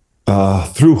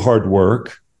 through hard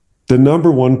work, the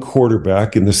number one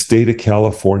quarterback in the state of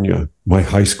California my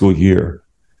high school year.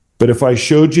 But if I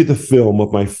showed you the film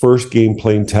of my first game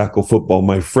playing tackle football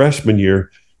my freshman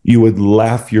year, you would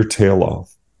laugh your tail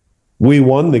off. We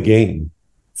won the game,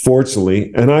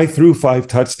 fortunately, and I threw 5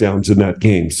 touchdowns in that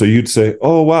game. So you'd say,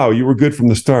 oh, wow, you were good from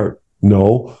the start.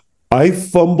 No, I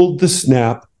fumbled the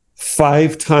snap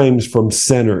 5 times from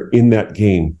center in that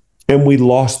game, and we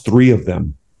lost 3 of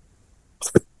them.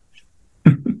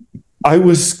 I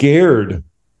was scared.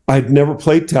 I'd never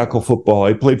played tackle football.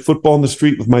 I played football in the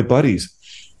street with my buddies.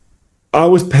 I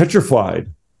was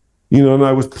petrified, and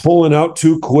I was pulling out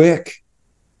too quick.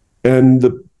 And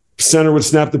the center would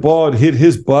snap the ball, it'd hit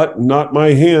his butt, not my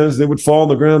hands. They would fall on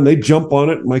the ground. They'd jump on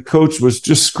it. My coach was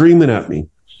just screaming at me.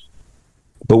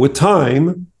 But with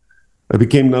time, I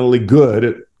became not only good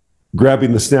at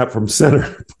grabbing the snap from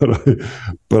center,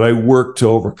 but I worked to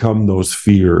overcome those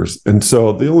fears. And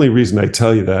so the only reason I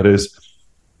tell you that is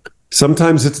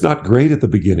sometimes it's not great at the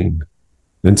beginning.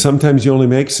 And sometimes you only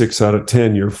make 6 out of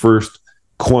 10 your first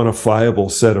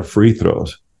quantifiable set of free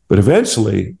throws. But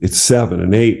eventually it's 7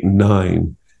 and 8 and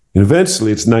 9. And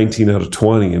eventually it's 19 out of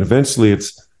 20. And eventually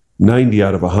it's 90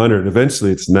 out of 100. And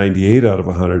eventually it's 98 out of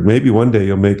 100. Maybe one day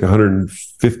you'll make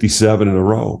 157 in a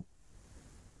row.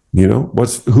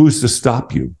 Who's to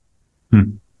stop you?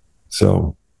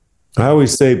 So I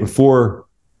always say before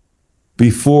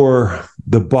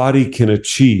the body can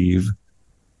achieve,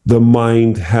 the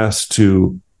mind has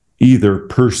to either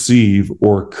perceive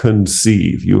or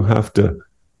conceive. You have to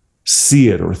see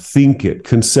it or think it,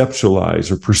 conceptualize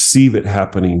or perceive it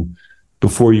happening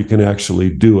before you can actually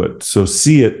do it. So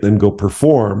see it, then go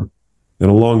perform, and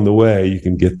along the way you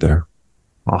can get there.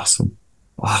 Awesome.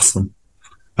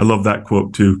 I love that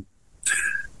quote too.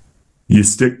 You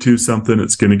stick to something,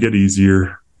 it's going to get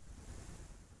easier.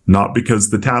 Not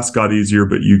because the task got easier,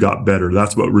 but you got better.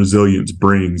 That's what resilience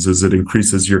brings, is it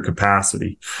increases your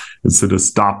capacity instead of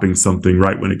stopping something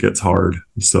right when it gets hard.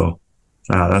 So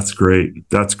that's great.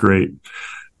 That's great.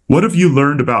 What have you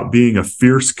learned about being a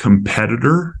fierce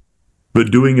competitor,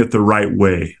 but doing it the right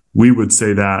way? We would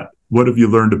say that. What have you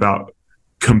learned about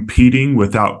competing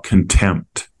without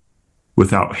contempt,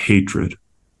 without hatred?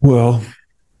 Well,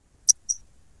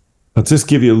 I'll just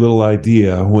give you a little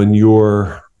idea. When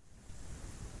you're,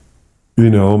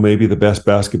 maybe the best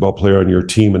basketball player on your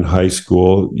team in high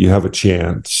school, you have a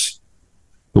chance.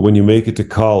 But when you make it to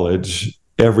college,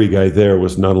 every guy there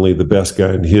was not only the best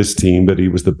guy in his team, but he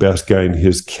was the best guy in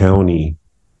his county,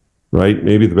 right?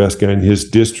 Maybe the best guy in his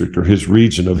district or his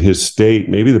region of his state,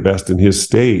 maybe the best in his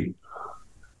state.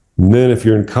 And then if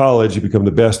you're in college, you become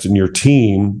the best in your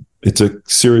team. It's a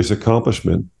serious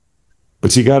accomplishment.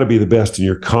 But you got to be the best in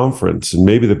your conference and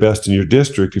maybe the best in your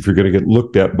district if you're going to get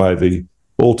looked at by the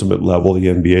ultimate level, the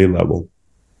NBA level.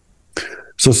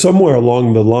 So somewhere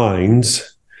along the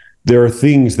lines, there are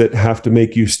things that have to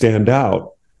make you stand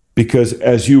out, because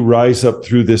as you rise up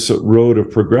through this road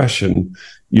of progression,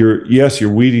 you're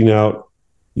weeding out,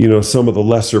 some of the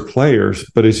lesser players,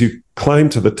 but as you climb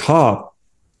to the top,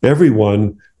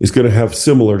 everyone is going to have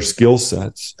similar skill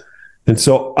sets. And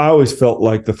so I always felt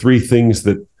like the three things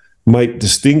that might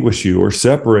distinguish you or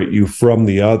separate you from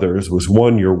the others was,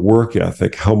 one, your work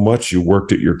ethic, how much you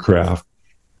worked at your craft.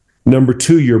 Number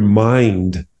two, your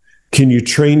mind. Can you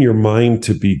train your mind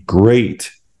to be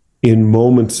great in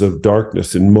moments of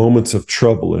darkness, in moments of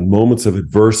trouble, in moments of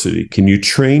adversity? Can you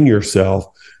train yourself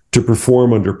to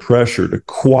perform under pressure, to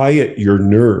quiet your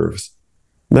nerves?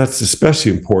 And that's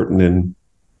especially important in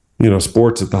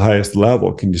sports at the highest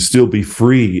level. Can you still be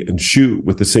free and shoot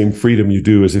with the same freedom you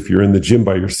do as if you're in the gym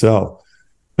by yourself?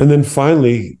 And then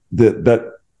finally,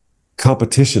 that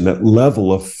competition, that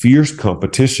level of fierce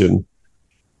competition,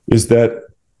 is that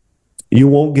you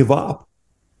won't give up.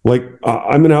 Like,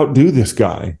 I'm going to outdo this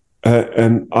guy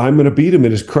and I'm going to beat him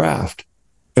in his craft.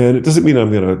 And it doesn't mean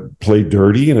I'm going to play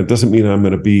dirty, and it doesn't mean I'm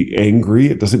going to be angry.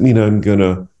 It doesn't mean I'm going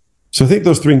to. So I think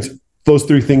those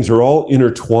three things are all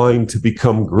intertwined to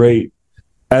become great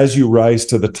as you rise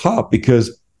to the top,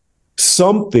 because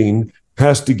something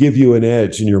has to give you an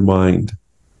edge in your mind.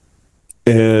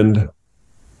 And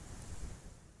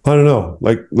I don't know,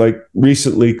 like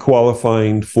recently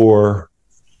qualifying for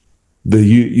the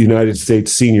United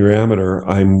States Senior Amateur,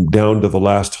 I'm down to the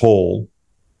last hole.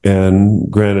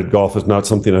 And granted, golf is not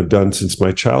something I've done since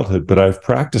my childhood, but I've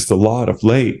practiced a lot of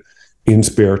late in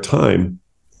spare time.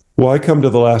 Well, I come to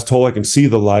the last hole, I can see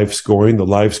the live scoring. The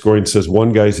live scoring says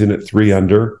one guy's in at 3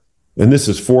 under, and this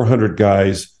is 400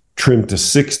 guys trimmed to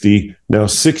 60, now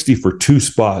 60 for 2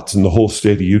 spots in the whole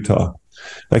state of Utah.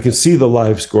 I can see the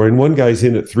live scoring. One guy's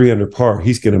in at 3 under par.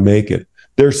 He's going to make it.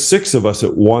 There's 6 of us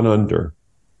at 1 under,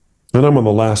 and I'm on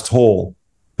the last hole.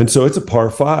 And so it's a par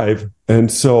 5. And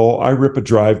so I rip a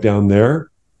drive down there,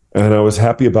 and I was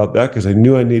happy about that because I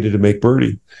knew I needed to make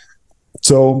birdie.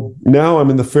 So now I'm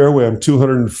in the fairway. I'm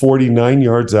 249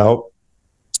 yards out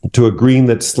to a green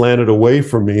that's slanted away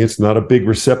from me. It's not a big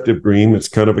receptive green. It's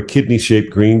kind of a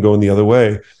kidney-shaped green going the other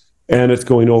way, and it's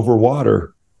going over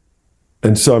water.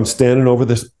 And so I'm standing over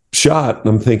this shot, and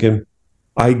I'm thinking,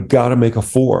 I got to make a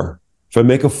 4. If I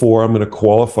make a 4, I'm going to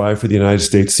qualify for the United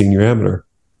States Senior Amateur.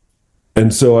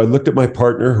 And so I looked at my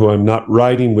partner, who I'm not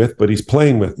riding with, but he's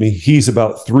playing with me. He's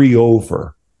about 3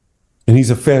 over. And he's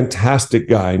a fantastic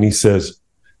guy. And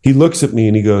he looks at me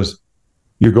and he goes,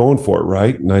 "You're going for it,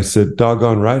 right?" And I said,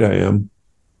 "Doggone right I am."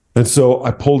 And so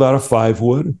I pulled out a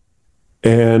 5-wood,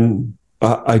 and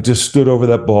I just stood over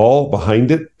that ball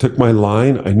behind it, took my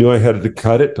line. I knew I had to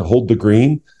cut it to hold the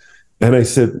green. And I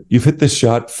said, "You've hit this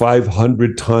shot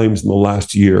 500 times in the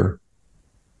last year.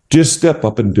 Just step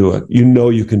up and do it. You know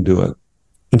you can do it."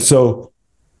 And so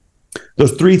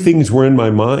those 3 things were in my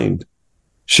mind.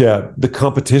 Shad, the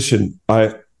competition,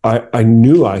 I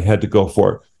knew I had to go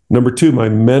for it. Number 2, my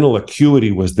mental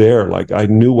acuity was there. Like, I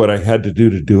knew what I had to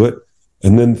do it.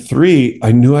 And then 3,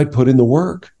 I knew I'd put in the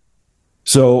work.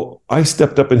 So I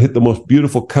stepped up and hit the most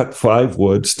beautiful cut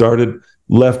 5-wood, started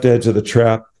left edge of the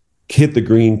trap, hit the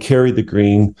green, carried the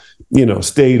green,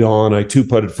 stayed on. I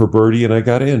 2-putted for birdie, and I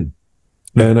got in.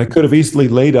 And I could have easily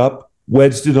laid up,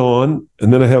 wedged it on,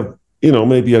 and then I have,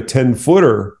 maybe a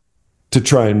 10-footer to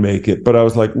try and make it. But I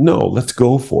was like, no, let's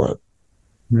go for it.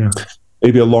 Yeah.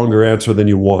 Maybe a longer answer than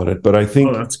you wanted, but I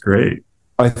think that's great.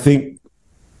 I think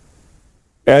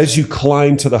as you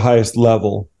climb to the highest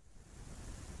level,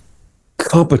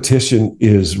 competition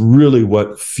is really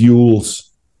what fuels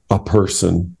a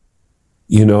person,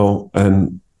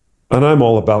 and I'm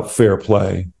all about fair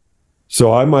play.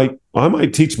 So I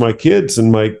might teach my kids and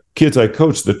my kids I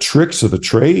coach the tricks of the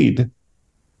trade,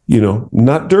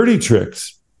 not dirty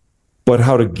tricks, but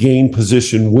how to gain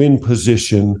position, win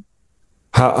position,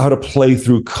 how to play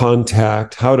through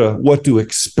contact, what to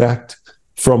expect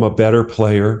from a better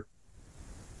player.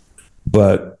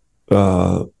 But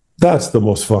that's the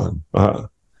most fun.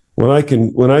 When I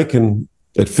can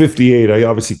at 58, I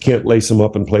obviously can't lace them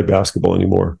up and play basketball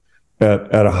anymore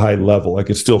at a high level. I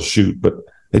can still shoot, but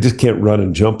I just can't run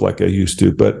and jump like I used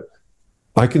to. But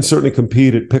I can certainly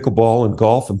compete at pickleball and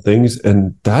golf and things,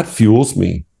 and that fuels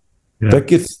me. That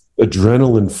gets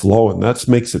adrenaline flowing. That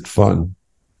makes it fun.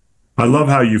 I love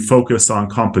how you focus on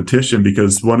competition,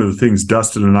 because one of the things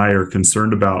Dustin and I are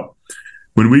concerned about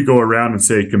when we go around and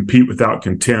say compete without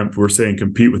contempt, we're saying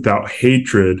compete without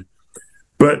hatred,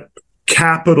 but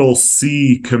capital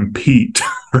C compete,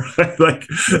 right? Like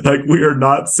we are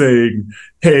not saying,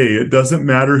 hey, it doesn't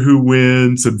matter who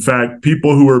wins. In fact,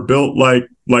 people who are built like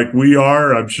we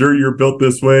are, I'm sure you're built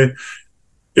this way.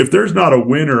 If there's not a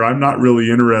winner, I'm not really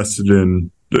interested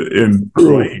in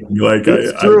playing. Like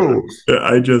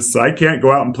I can't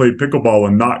go out and play pickleball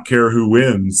and not care who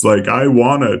wins. Like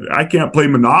I can't play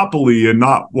Monopoly and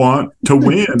not want to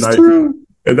win.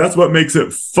 And that's what makes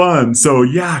it fun. So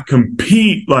yeah,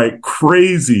 compete like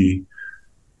crazy,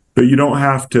 but you don't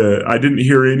have to. I didn't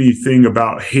hear anything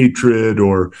about hatred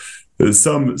or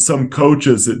some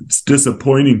coaches. It's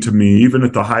disappointing to me, even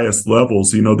at the highest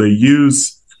levels. You know, they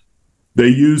use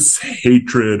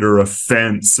hatred or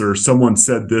offense, or someone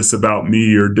said this about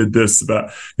me or did this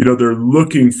about, you know, they're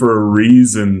looking for a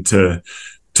reason to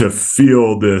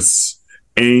feel this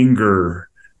anger.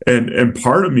 And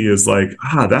part of me is like,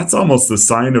 that's almost the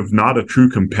sign of not a true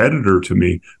competitor to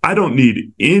me. I don't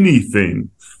need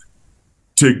anything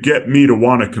to get me to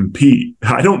want to compete.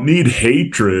 I don't need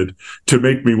hatred to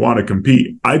make me want to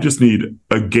compete. I just need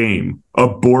a game, a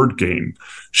board game,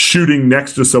 shooting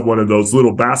next to someone in those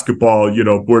little basketball, you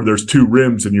know, where there's two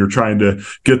rims and you're trying to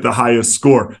get the highest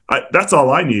score. That's all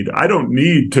I need. I don't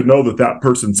need to know that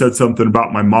person said something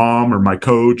about my mom or my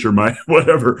coach or my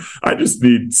whatever. I just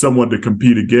need someone to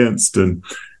compete against. And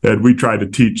we try to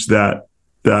teach that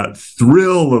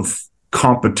thrill of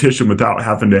competition without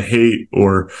having to hate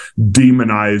or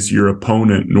demonize your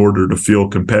opponent in order to feel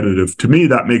competitive. To me,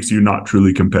 that makes you not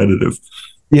truly competitive.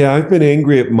 Yeah, I've been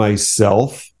angry at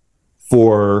myself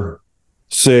for,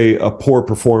 say, a poor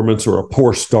performance or a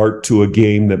poor start to a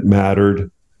game that mattered,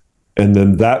 and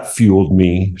then that fueled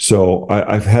me. So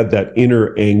I've had that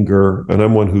inner anger, and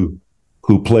I'm one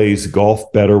who plays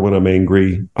golf better when I'm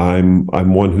angry. I'm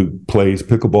one who plays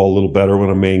pickleball a little better when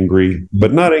I'm angry,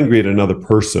 but not angry at another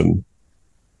person.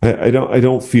 I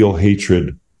don't feel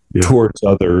hatred towards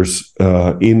others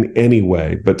in any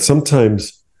way, but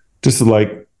sometimes just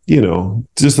like, you know,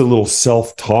 just a little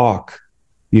self-talk,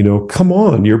 you know, come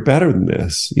on, you're better than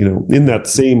this. You know, in that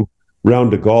same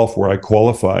round of golf where I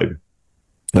qualified,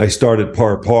 I started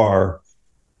par,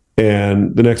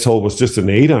 and the next hole was just an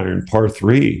 8-iron, par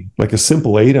 3. Like a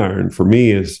simple 8-iron for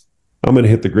me is, I'm going to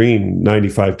hit the green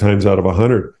 95 times out of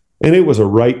 100. And it was a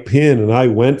right pin, and I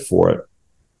went for it.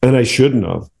 And I shouldn't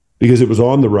have, because it was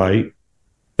on the right,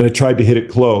 and I tried to hit it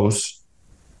close,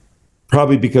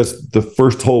 probably because the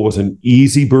first hole was an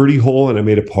easy birdie hole and I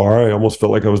made a par. I almost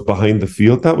felt like I was behind the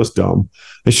field. That was dumb.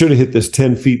 I should have hit this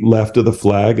 10 feet left of the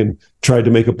flag and tried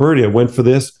to make a birdie. I went for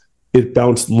this. It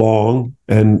bounced long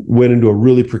and went into a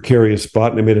really precarious spot,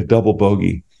 and I made a double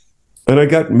bogey. And I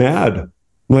got mad. I'm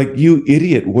like, you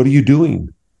idiot, what are you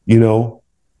doing? You know?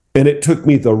 And it took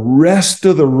me the rest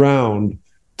of the round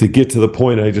to get to the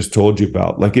point I just told you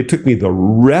about. Like, it took me the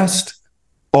rest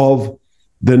of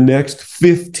the next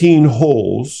 15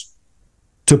 holes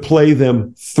to play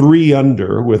them 3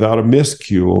 under without a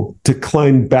miscue to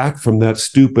climb back from that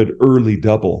stupid early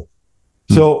double.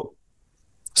 So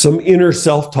some inner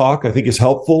self-talk, I think, is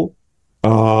helpful.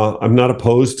 I'm not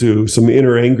opposed to some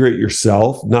inner anger at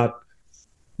yourself, not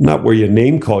where you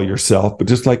name call yourself, but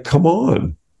just like, come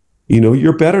on. You know,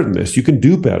 you're better than this. You can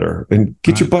do better, and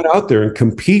get your butt out there and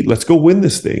compete. Let's go win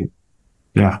this thing.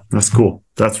 Yeah, that's cool.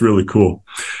 That's really cool.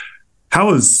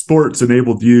 How has sports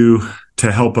enabled you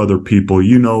to help other people?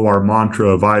 You know, our mantra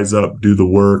of eyes up, do the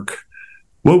work.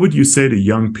 What would you say to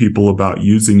young people about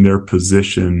using their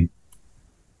position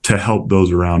to help those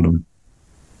around them?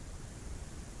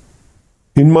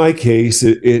 In my case,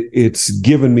 it's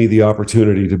given me the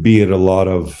opportunity to be at a lot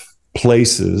of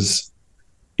places,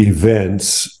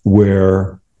 events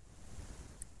where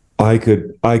I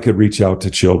could reach out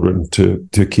to children,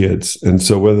 to kids. And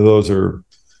so whether those are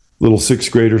little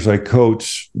 6th graders I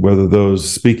coach, whether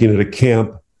those speaking at a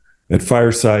camp, at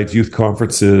firesides, youth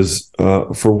conferences,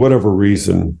 for whatever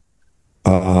reason,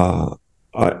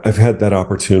 I've had that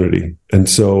opportunity. And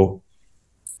so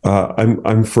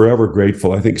I'm forever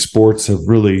grateful. I think sports have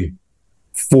really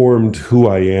formed who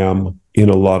I am in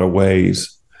a lot of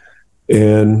ways.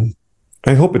 And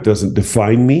I hope it doesn't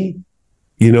define me,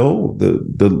 you know,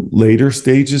 the later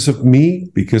stages of me,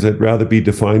 because I'd rather be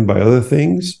defined by other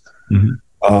things.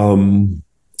 Mm-hmm.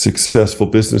 Successful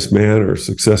businessman or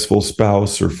successful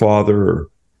spouse or father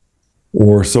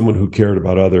or someone who cared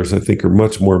about others, I think, are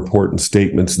much more important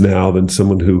statements now than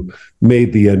someone who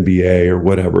made the NBA or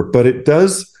whatever. But it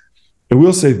does I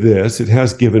will say this, it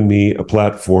has given me a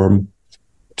platform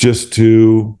just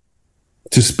to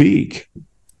speak.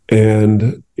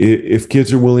 And if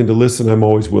kids are willing to listen, I'm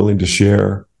always willing to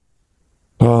share.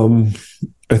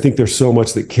 I think there's so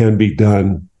much that can be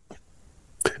done.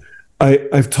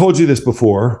 I've told you this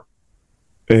before,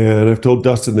 and I've told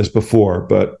Dustin this before,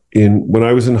 but when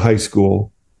I was in high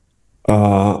school,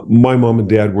 my mom and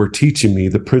dad were teaching me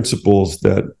the principles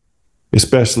that,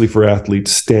 especially for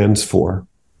athletes, stands for.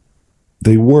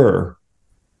 They were.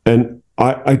 And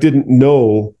I didn't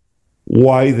know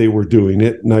why they were doing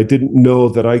it, and I didn't know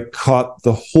that I caught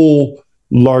the whole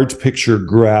large picture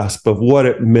grasp of what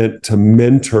it meant to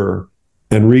mentor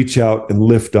and reach out and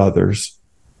lift others.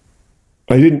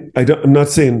 I'm not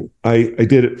saying I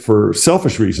did it for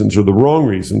selfish reasons or the wrong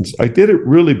reasons. I did it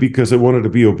really because I wanted to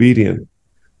be obedient.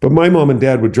 But my mom and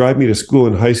dad would drive me to school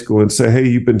in high school and say, hey,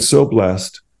 you've been so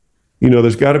blessed.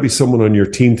 There's got to be someone on your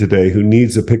team today who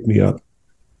needs a pick-me-up.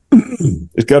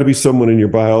 There's got to be someone in your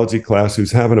biology class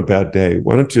who's having a bad day.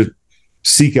 Why don't you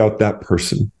seek out that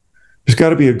person? There's got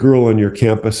to be a girl on your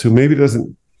campus who maybe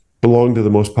doesn't belong to the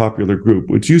most popular group.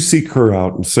 Would you seek her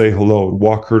out and say hello and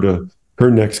walk her to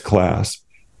her next class?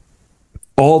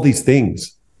 All these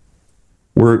things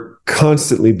were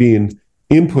constantly being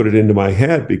inputted into my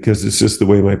head because it's just the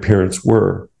way my parents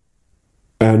were.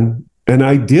 And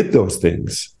I did those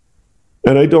things.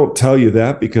 And I don't tell you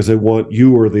that because I want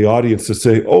you or the audience to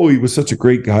say, oh, he was such a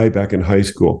great guy back in high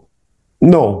school.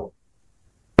 No,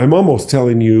 I'm almost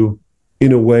telling you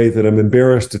in a way that I'm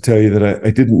embarrassed to tell you that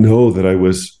I didn't know that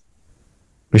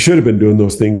I should have been doing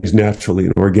those things naturally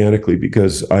and organically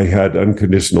because I had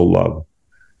unconditional love.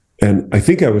 And I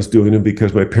think I was doing them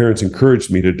because my parents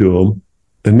encouraged me to do them.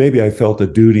 And maybe I felt a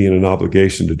duty and an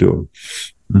obligation to do them.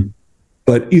 Mm-hmm.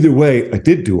 But either way, I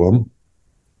did do them.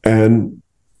 And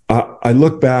I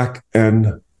look back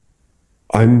and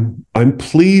I'm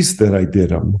pleased that I did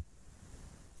them.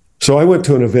 So I went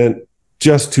to an event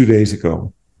just 2 days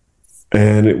ago,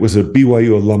 and it was a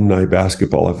BYU alumni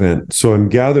basketball event. So I'm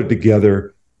gathered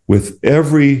together with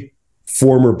every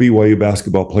former BYU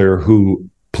basketball player who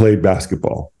played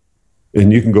basketball.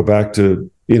 And you can go back to,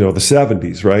 the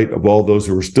 70s, right? Of all those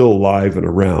who were still alive and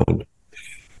around.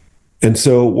 And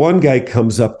so one guy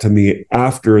comes up to me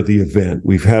after the event.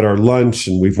 We've had our lunch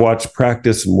and we've watched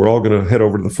practice and we're all going to head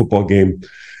over to the football game.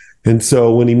 And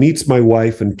so when he meets my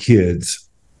wife and kids,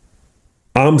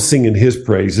 I'm singing his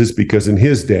praises because in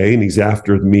his day, and he's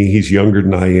after me, he's younger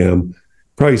than I am,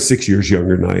 probably 6 years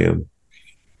younger than I am.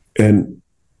 And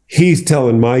he's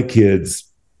telling my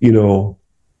kids,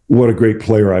 what a great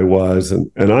player I was.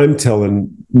 And I'm telling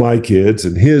my kids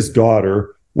and his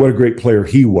daughter what a great player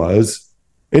he was.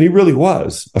 And he really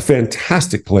was a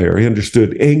fantastic player. He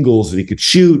understood angles and he could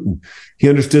shoot. And he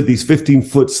understood these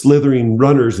 15-foot slithering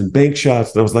runners and bank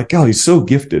shots. And I was like, oh, he's so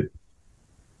gifted.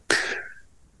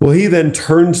 Well, he then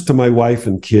turns to my wife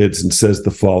and kids and says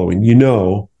the following,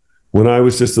 when I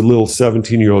was just a little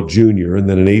 17-year-old junior and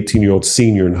then an 18-year-old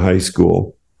senior in high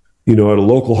school, at a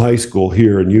local high school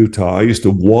here in Utah, I used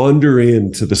to wander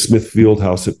into the Smith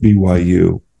Fieldhouse at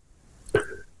BYU.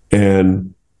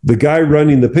 And the guy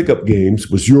running the pickup games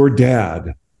was your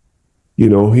dad.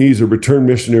 He's a returned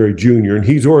missionary junior, and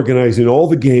he's organizing all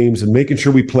the games and making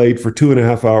sure we played for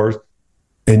 2.5 hours.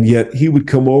 And yet he would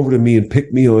come over to me and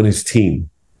pick me on his team.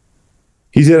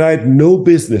 He said I had no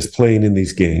business playing in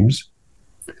these games,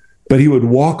 but he would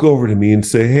walk over to me and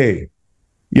say, hey,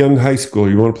 young high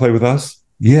schooler, you want to play with us?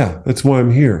 Yeah, that's why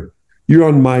I'm here. You're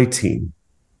on my team.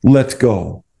 Let's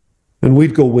go. And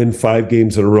we'd go win 5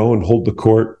 games in a row and hold the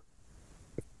court.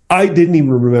 I didn't even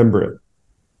remember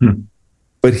it,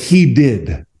 but he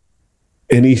did.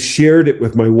 And he shared it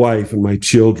with my wife and my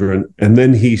children. And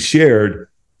then he shared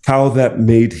how that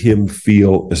made him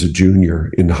feel as a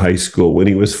junior in high school when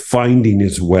he was finding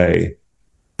his way.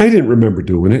 I didn't remember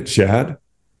doing it, Shad.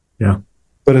 Yeah.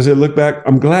 But as I look back,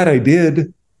 I'm glad I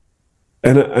did.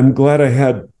 And I'm glad I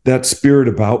had that spirit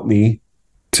about me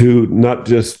to not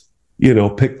just,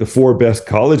 pick the 4 best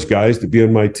college guys to be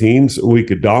on my team so we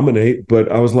could dominate.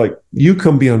 But I was like, you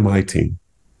come be on my team.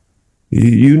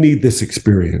 You need this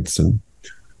experience. And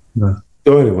so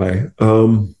anyway, I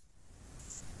don't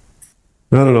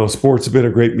know. Sports have been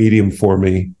a great medium for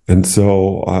me. And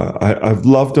so I've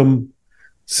loved them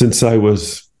since I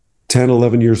was 10,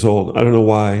 11 years old. I don't know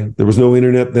why. There was no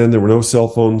internet then. There were no cell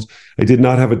phones. I did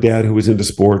not have a dad who was into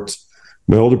sports.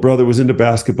 My older brother was into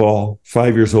basketball,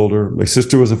 5 years older. My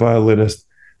sister was a violinist.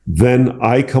 Then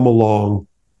I come along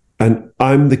and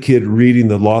I'm the kid reading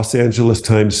the Los Angeles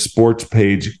Times sports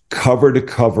page cover to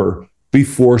cover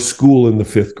before school in the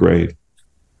 5th grade.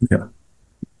 Yeah.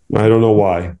 I don't know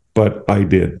why, but I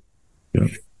did. Yeah.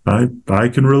 I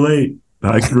can relate.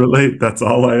 I can relate. That's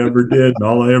all I ever did and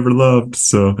all I ever loved.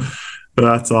 So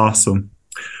that's awesome.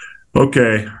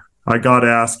 Okay, I got to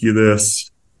ask you this.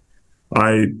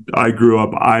 I grew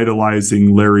up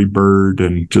idolizing Larry Bird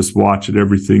and just watching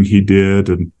everything he did,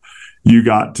 and you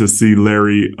got to see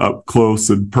Larry up close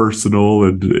and personal.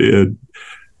 And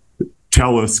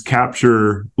tell us,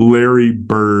 capture Larry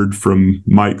Bird from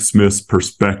Mike Smith's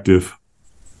perspective.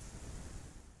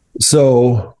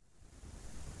 So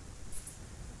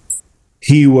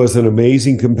he was an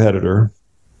amazing competitor.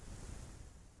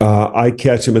 I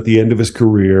catch him at the end of his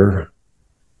career.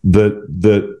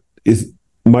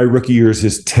 My rookie year is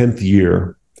his 10th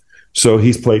year. So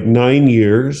he's played 9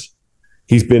 years.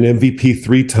 He's been MVP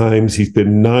 3 times. He's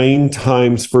been 9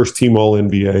 times first team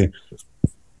All-NBA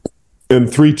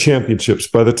and 3 championships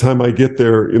by the time I get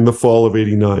there in the fall of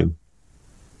 89.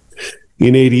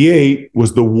 In 88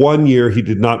 was the 1 year he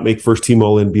did not make first team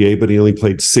All-NBA, but he only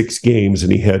played 6 games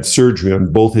and he had surgery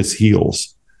on both his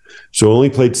heels. So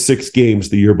only played 6 games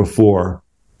the year before.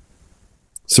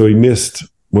 So he missed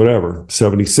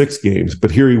 76 games.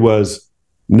 But here he was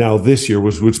now this year,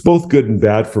 which was both good and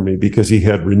bad for me because he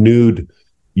had renewed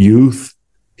youth.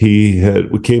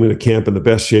 We came into camp in the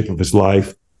best shape of his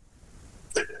life.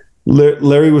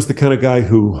 Larry was the kind of guy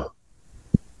who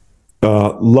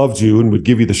loved you and would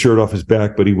give you the shirt off his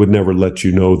back, but he would never let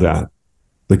you know that.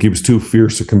 Like, he was too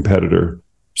fierce a competitor.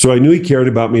 So I knew he cared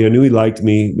about me. I knew he liked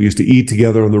me. We used to eat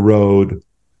together on the road.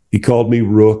 He called me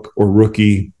Rook or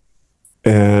Rookie.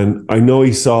 And I know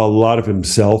he saw a lot of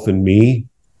himself in me.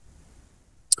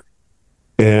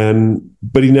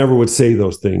 But he never would say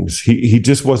those things. He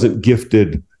just wasn't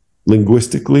gifted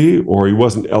linguistically, or he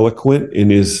wasn't eloquent in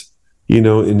his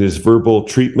verbal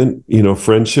treatment,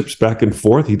 friendships back and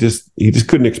forth. He just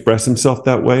couldn't express himself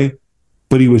that way,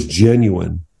 but he was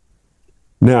genuine.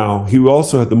 Now, he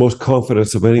also had the most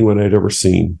confidence of anyone I'd ever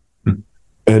seen.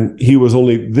 And he was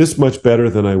only this much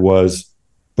better than I was.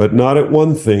 But not at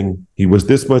one thing. He was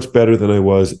this much better than I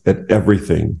was at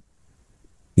everything.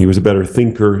 He was a better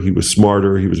thinker. He was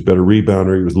smarter. He was a better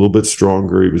rebounder. He was a little bit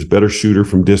stronger. He was a better shooter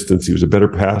from distance. He was a better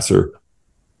passer.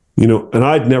 And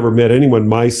I'd never met anyone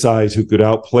my size who could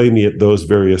outplay me at those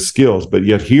various skills. But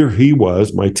yet here he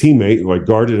was, my teammate, who I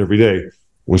guarded every day,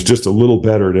 was just a little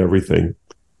better at everything.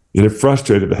 And it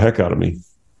frustrated the heck out of me.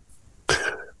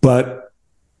 But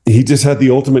he just had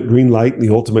the ultimate green light and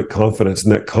the ultimate confidence,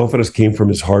 and that confidence came from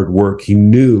his hard work. He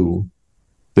knew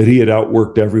that he had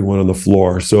outworked everyone on the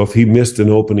floor. So if he missed an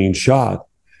opening shot,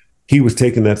 he was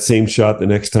taking that same shot the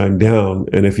next time down.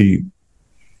 And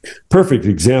perfect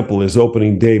example is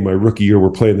opening day, my rookie year,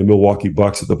 we're playing the Milwaukee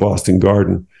Bucks at the Boston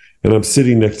Garden, and I'm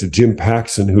sitting next to Jim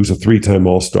Paxson, who's a 3-time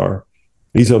All-Star.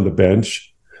 He's on the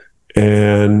bench.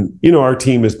 And, our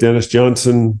team is Dennis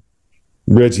Johnson,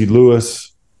 Reggie Lewis,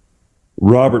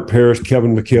 Robert Parrish,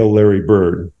 Kevin McHale, Larry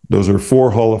Bird. Those are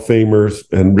 4 Hall of Famers,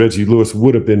 and Reggie Lewis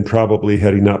would have been probably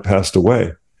had he not passed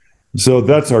away. So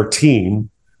that's our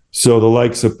team. So the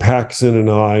likes of Paxson and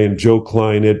I and Joe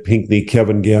Klein, Ed Pinckney,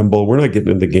 Kevin Gamble, we're not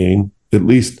getting in the game, at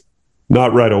least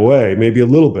not right away, maybe a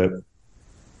little bit.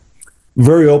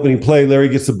 Very opening play, Larry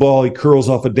gets the ball, he curls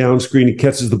off a down screen, he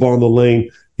catches the ball in the lane,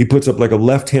 he puts up like a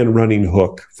left-hand running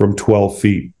hook from 12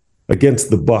 feet against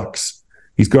the Bucks.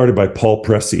 He's guarded by Paul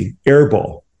Pressey. Air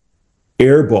ball,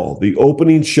 the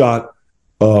opening shot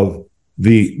of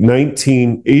the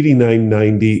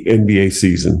 1989-90 NBA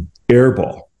season. Air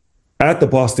ball at the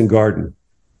Boston Garden.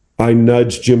 I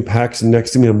nudged Jim Paxson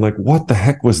next to me. I'm like, what the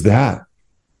heck was that?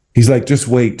 He's like, just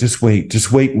wait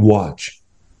and watch.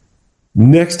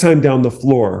 Next time down the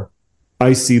floor,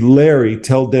 I see Larry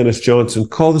tell Dennis Johnson,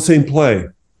 call the same play.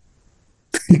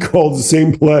 He called the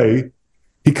same play.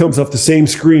 He comes off the same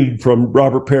screen from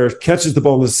Robert Parrish, catches the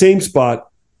ball in the same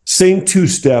spot, same 2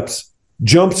 steps,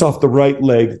 jumps off the right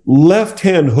leg,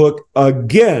 left-hand hook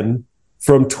again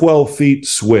from 12 feet,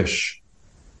 swish.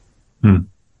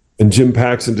 And Jim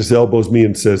Paxson just elbows me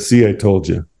and says, see, I told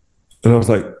you. And I was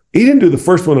like, he didn't do the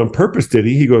first one on purpose, did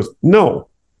he? He goes, no.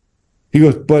 He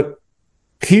goes, but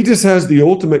he just has the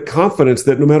ultimate confidence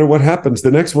that no matter what happens,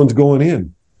 the next one's going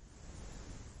in.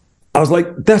 I was like,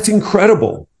 that's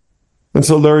incredible. And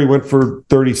so Larry went for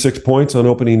 36 points on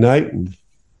opening night and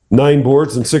 9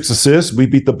 boards and 6 assists. We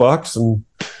beat the Bucks, and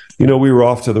we were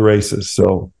off to the races.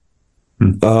 So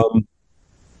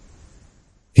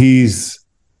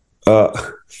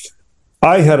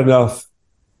I had enough,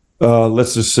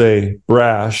 let's just say,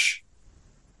 brash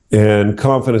and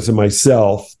confidence in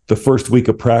myself the first week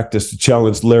of practice to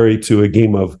challenge Larry to a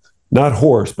game of not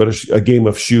horse, but a game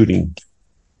of shooting.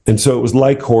 And so it was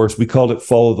like horse. We called it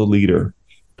follow the leader.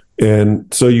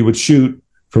 And so you would shoot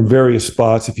from various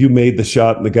spots. If you made the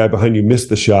shot and the guy behind you missed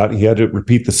the shot, he had to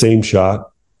repeat the same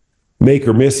shot. Make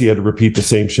or miss, he had to repeat the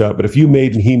same shot. But if you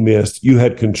made and he missed, you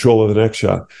had control of the next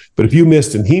shot. But if you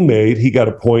missed and he made, he got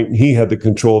a point and he had the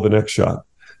control of the next shot.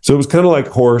 So it was kind of like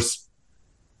horse.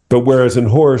 But whereas in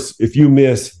horse, if you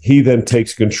miss, he then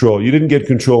takes control. You didn't get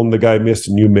control and the guy missed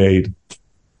and you made.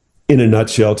 In a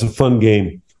nutshell, it's a fun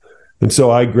game. And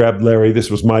so I grabbed Larry. This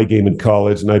was my game in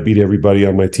college, and I beat everybody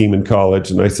on my team in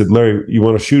college. And I said, Larry, you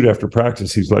want to shoot after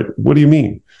practice? He's like, what do you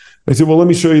mean? I said, well, let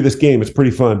me show you this game. It's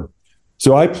pretty fun.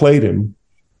 So I played him,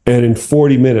 and in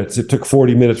 40 minutes, it took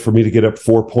 40 minutes for me to get up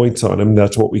 4 points on him.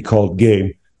 That's what we called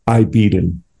game. I beat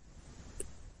him.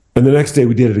 And the next day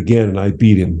we did it again, and I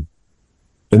beat him.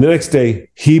 And the next day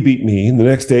he beat me, and the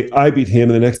next day I beat him,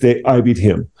 and the next day I beat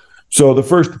him. So the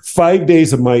first 5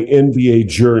 days of my NBA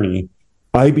journey,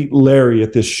 I beat Larry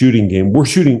at this shooting game. We're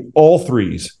shooting all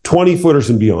threes, 20-footers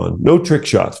and beyond. No trick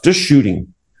shots, just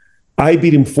shooting. I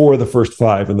beat him 4 of the first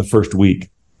 5 in the first week.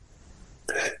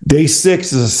 Day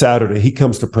 6 is a Saturday. He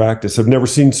comes to practice. I've never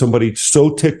seen somebody so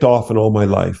ticked off in all my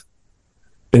life.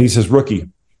 And he says, rookie,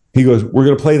 he goes, we're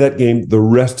going to play that game the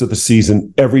rest of the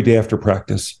season every day after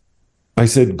practice. I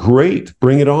said, great,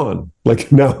 bring it on.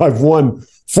 Like now I've won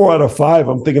 4 out of 5.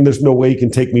 I'm thinking there's no way he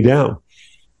can take me down.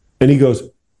 And he goes,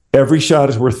 every shot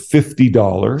is worth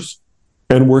 $50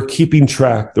 and we're keeping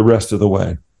track the rest of the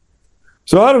way.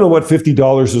 So I don't know what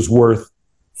 $50 is worth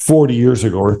 40 years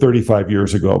ago or 35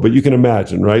 years ago, but you can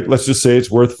imagine, right? Let's just say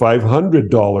it's worth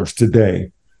 $500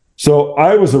 today. So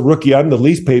I was a rookie. I'm the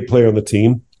least paid player on the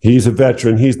team. He's a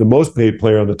veteran. He's the most paid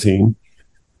player on the team.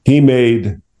 He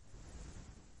made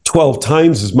 12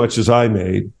 times as much as I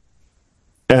made.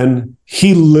 And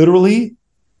he literally,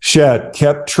 Shad,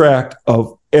 kept track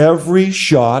of every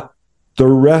shot the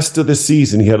rest of the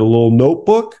season. He had a little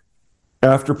notebook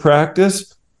after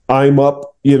practice. I'm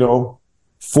up,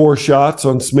 4 shots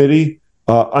on Smitty.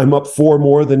 I'm up 4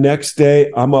 more the next day.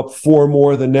 I'm up 4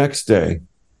 more the next day.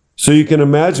 So you can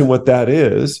imagine what that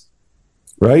is,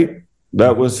 right?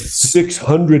 That was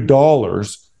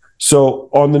 $600. So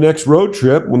on the next road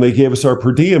trip, when they gave us our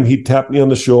per diem, he tapped me on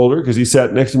the shoulder because he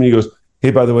sat next to me. He goes,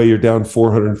 hey, by the way, you're down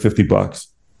 $450.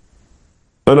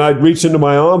 And I'd reach into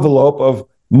my envelope of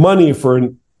money for a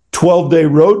 12-day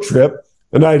road trip,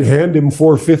 and I'd hand him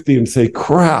 $450 and say,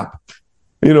 crap,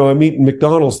 I'm eating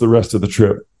McDonald's the rest of the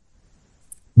trip.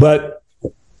 But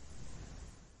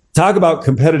talk about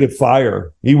competitive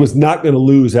fire. He was not going to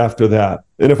lose after that.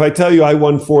 And if I tell you I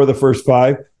won 4 of the first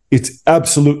 5, it's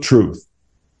absolute truth.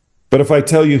 But if I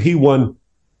tell you he won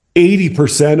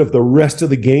 80% of the rest of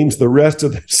the games, the rest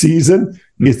of the season,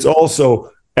 it's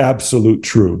also absolute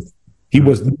truth. He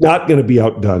was not going to be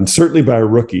outdone, certainly by a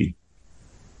rookie.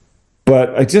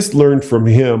 But I just learned from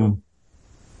him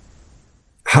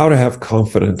how to have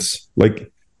confidence.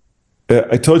 Like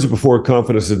I told you before,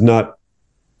 confidence is not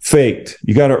faked.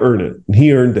 You got to earn it. And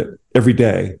he earned it every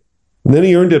day. And then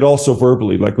he earned it also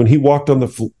verbally. Like when he walked on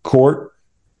the court,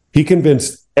 he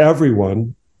convinced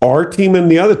everyone, our team and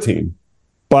the other team,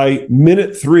 by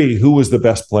minute 3, who was the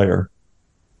best player.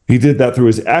 He did that through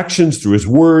his actions, through his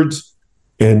words,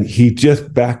 and he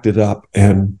just backed it up.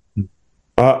 And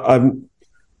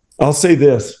I'll say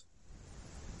this.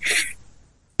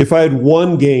 If I had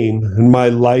one game and my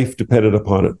life depended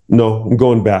upon it, no, I'm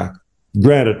going back.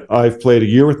 Granted, I've played a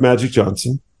year with Magic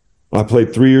Johnson. I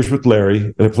played 3 years with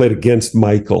Larry, and I played against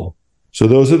Michael. So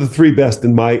those are the 3 best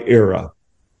in my era.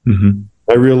 Mm-hmm.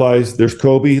 I realized there's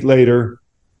Kobe later,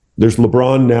 there's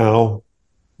LeBron now,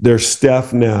 there's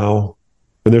Steph now,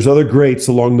 and there's other greats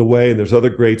along the way, and there's other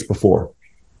greats before.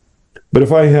 But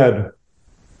if I had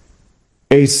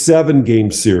a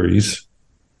 7-game series,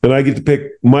 and I get to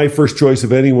pick my first choice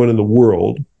of anyone in the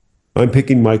world, I'm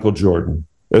picking Michael Jordan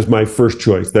as my first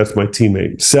choice. That's my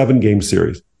teammate. 7-game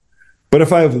series. But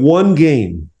if I have one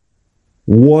game,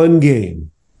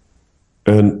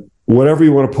 and whatever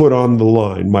you want to put on the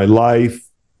line, my life,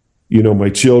 my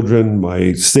children,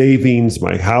 my savings,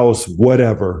 my house,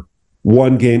 whatever,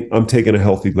 one game, I'm taking a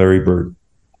healthy Larry Bird.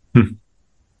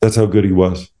 That's how good he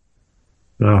was.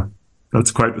 Yeah,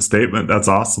 that's quite the statement. That's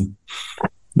awesome.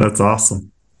 That's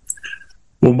awesome.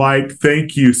 Well, Mike,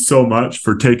 thank you so much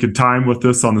for taking time with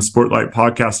us on the Sportlight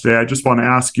podcast today. I just want to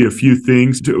ask you a few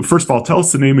things. First of all, tell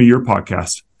us the name of your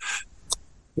podcast.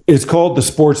 It's called the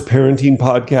Sports Parenting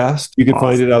Podcast. You can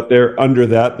find it out there under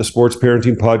that, the Sports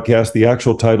Parenting Podcast. The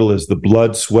actual title is The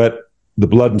Blood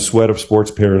and Sweat of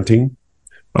Sports Parenting,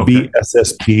 okay.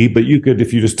 BSSP. But you could,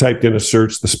 if you just typed in a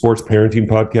search, the Sports Parenting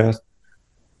Podcast.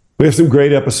 We have some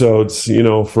great episodes,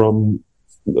 from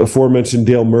aforementioned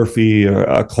Dale Murphy,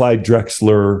 Clyde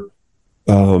Drexler,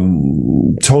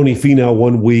 Tony Finau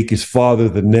one week, his father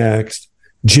the next,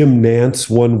 Jim Nance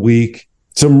one week,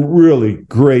 some really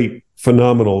great,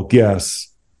 phenomenal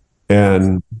guests.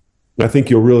 And I think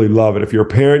you'll really love it. If you're a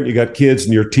parent, you got kids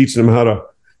and you're teaching them how to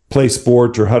play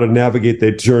sports or how to navigate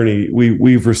that journey,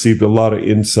 we've received a lot of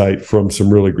insight from some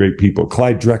really great people.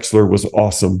 Clyde Drexler was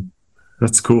awesome.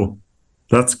 That's cool.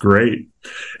 That's great.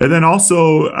 And then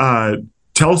also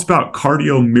tell us about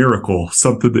Cardio Miracle,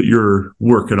 something that you're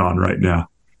working on right now.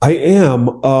 I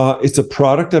am. It's a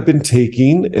product I've been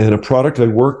taking and a product I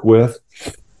work with.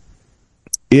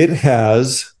 It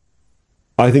has,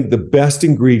 I think, the best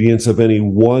ingredients of any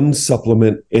one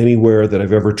supplement anywhere that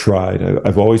I've ever tried.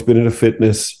 I've always been into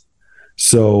fitness.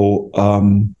 So I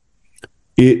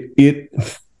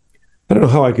don't know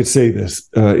how I could say this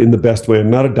in the best way. I'm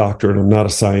not a doctor and I'm not a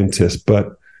scientist,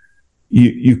 but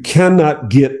you cannot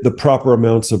get the proper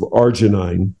amounts of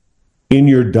arginine in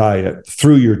your diet,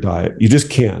 through your diet. You just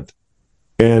can't.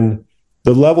 And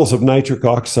the levels of nitric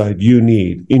oxide you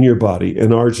need in your body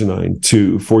and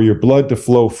arginine for your blood to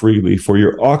flow freely, for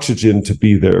your oxygen to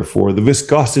be there, for the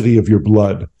viscosity of your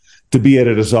blood to be at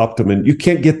its optimum. You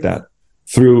can't get that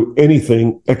through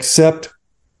anything except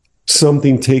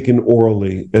something taken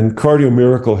orally. And Cardio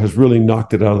Miracle has really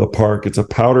knocked it out of the park. It's a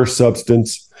powder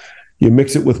substance. You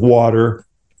mix it with water.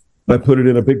 I put it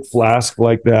in a big flask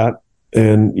like that.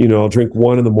 And, I'll drink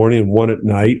one in the morning and one at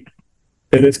night.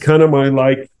 And it's kind of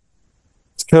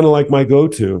like my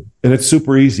go-to. And it's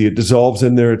super easy. It dissolves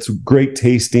in there. It's great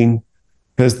tasting,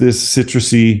 has this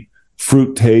citrusy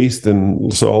fruit taste.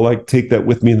 And so I'll take that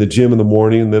with me in the gym in the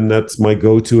morning. And then that's my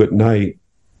go-to at night.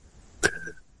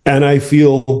 And I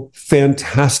feel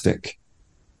fantastic.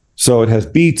 So it has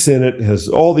beets in it, has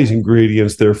all these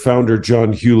ingredients. Their founder,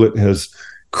 John Hewlett, has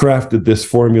crafted this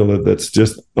formula that's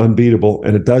just unbeatable.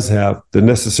 And it does have the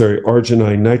necessary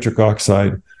arginine, nitric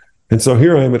oxide. And so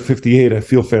here I am at 58. I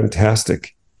feel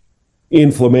fantastic.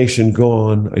 Inflammation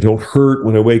gone. I don't hurt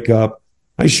when I wake up.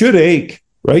 I should ache,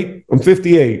 right? I'm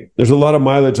 58. There's a lot of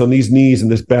mileage on these knees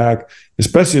and this back,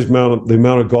 especially the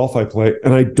amount of golf I play.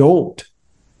 And I don't.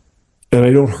 And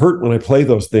I don't hurt when I play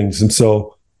those things. And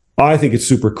so I think it's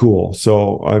super cool.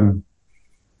 So I'm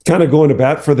kind of going to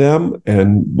bat for them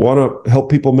and want to help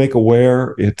people make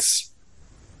aware. If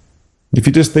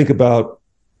you just think about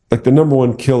the number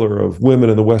one killer of women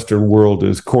in the Western world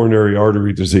is coronary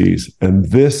artery disease.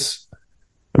 And this,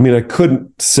 I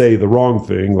couldn't say the wrong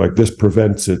thing, like this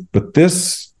prevents it, but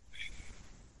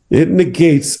it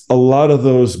negates a lot of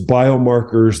those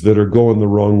biomarkers that are going the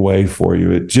wrong way for you.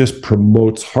 It just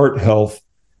promotes heart health,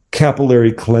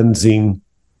 capillary cleansing,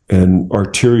 and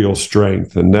arterial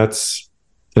strength. And that's,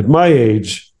 at my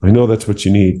age, I know that's what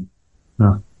you need.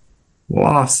 Yeah. Well,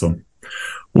 awesome.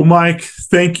 Well, Mike,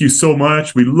 thank you so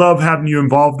much. We love having you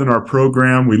involved in our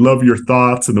program. We love your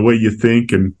thoughts and the way you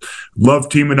think, and love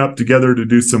teaming up together to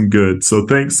do some good. So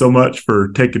thanks so much for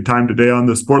taking time today on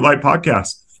the Sportlight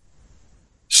Podcast.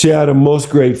 Shad, I'm most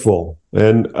grateful.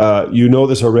 And you know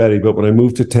this already, but when I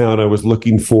moved to town, I was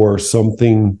looking for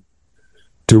something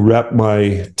to wrap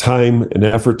my time and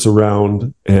efforts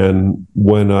around. And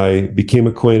when I became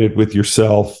acquainted with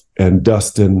yourself and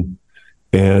Dustin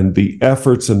and the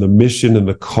efforts and the mission and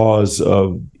the cause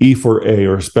of E4A,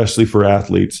 or especially for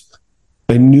athletes,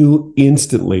 I knew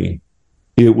instantly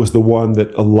it was the one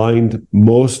that aligned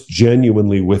most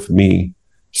genuinely with me.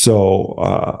 So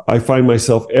I find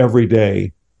myself every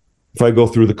day, if I go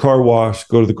through the car wash,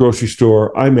 go to the grocery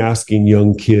store, I'm asking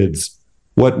young kids,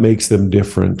 what makes them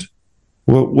different?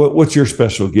 What's your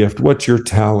special gift? What's your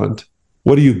talent?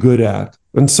 What are you good at?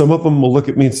 And some of them will look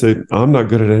at me and say, I'm not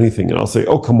good at anything. And I'll say,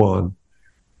 oh, come on.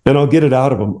 And I'll get it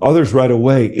out of them. Others right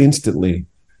away, instantly.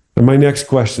 And my next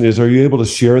question is, are you able to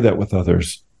share that with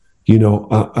others?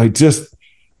 I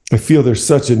feel there's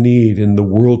such a need in the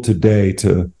world today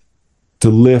to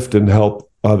lift and help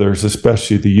others,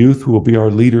 especially the youth who will be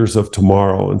our leaders of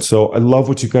tomorrow. And so I love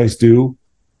what you guys do.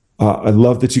 I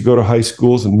love that you go to high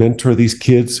schools and mentor these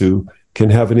kids who can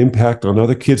have an impact on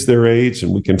other kids their age,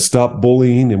 and we can stop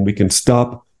bullying, and we can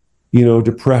stop,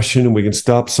 depression, and we can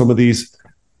stop some of these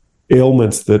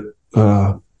ailments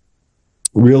that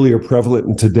really are prevalent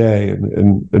in today,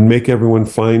 and make everyone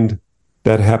find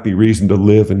that happy reason to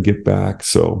live and get back.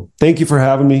 So thank you for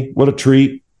having me. What a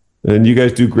treat. And you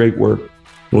guys do great work.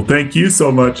 Well, thank you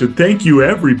so much. And thank you,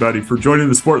 everybody, for joining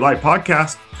the Sportlight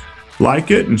Podcast.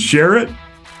 Like it and share it.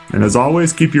 And as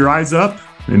always, keep your eyes up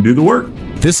and do the work.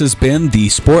 This has been the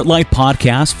Sportlight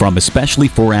Podcast from Especially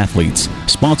for Athletes,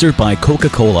 sponsored by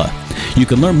Coca-Cola. You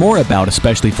can learn more about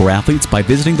Especially for Athletes by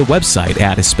visiting the website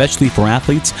at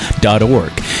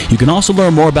especiallyforathletes.org. You can also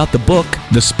learn more about the book,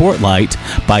 The Sportlight,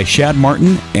 by Shad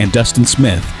Martin and Dustin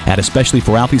Smith at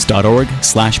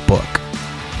especiallyforathletes.org/book.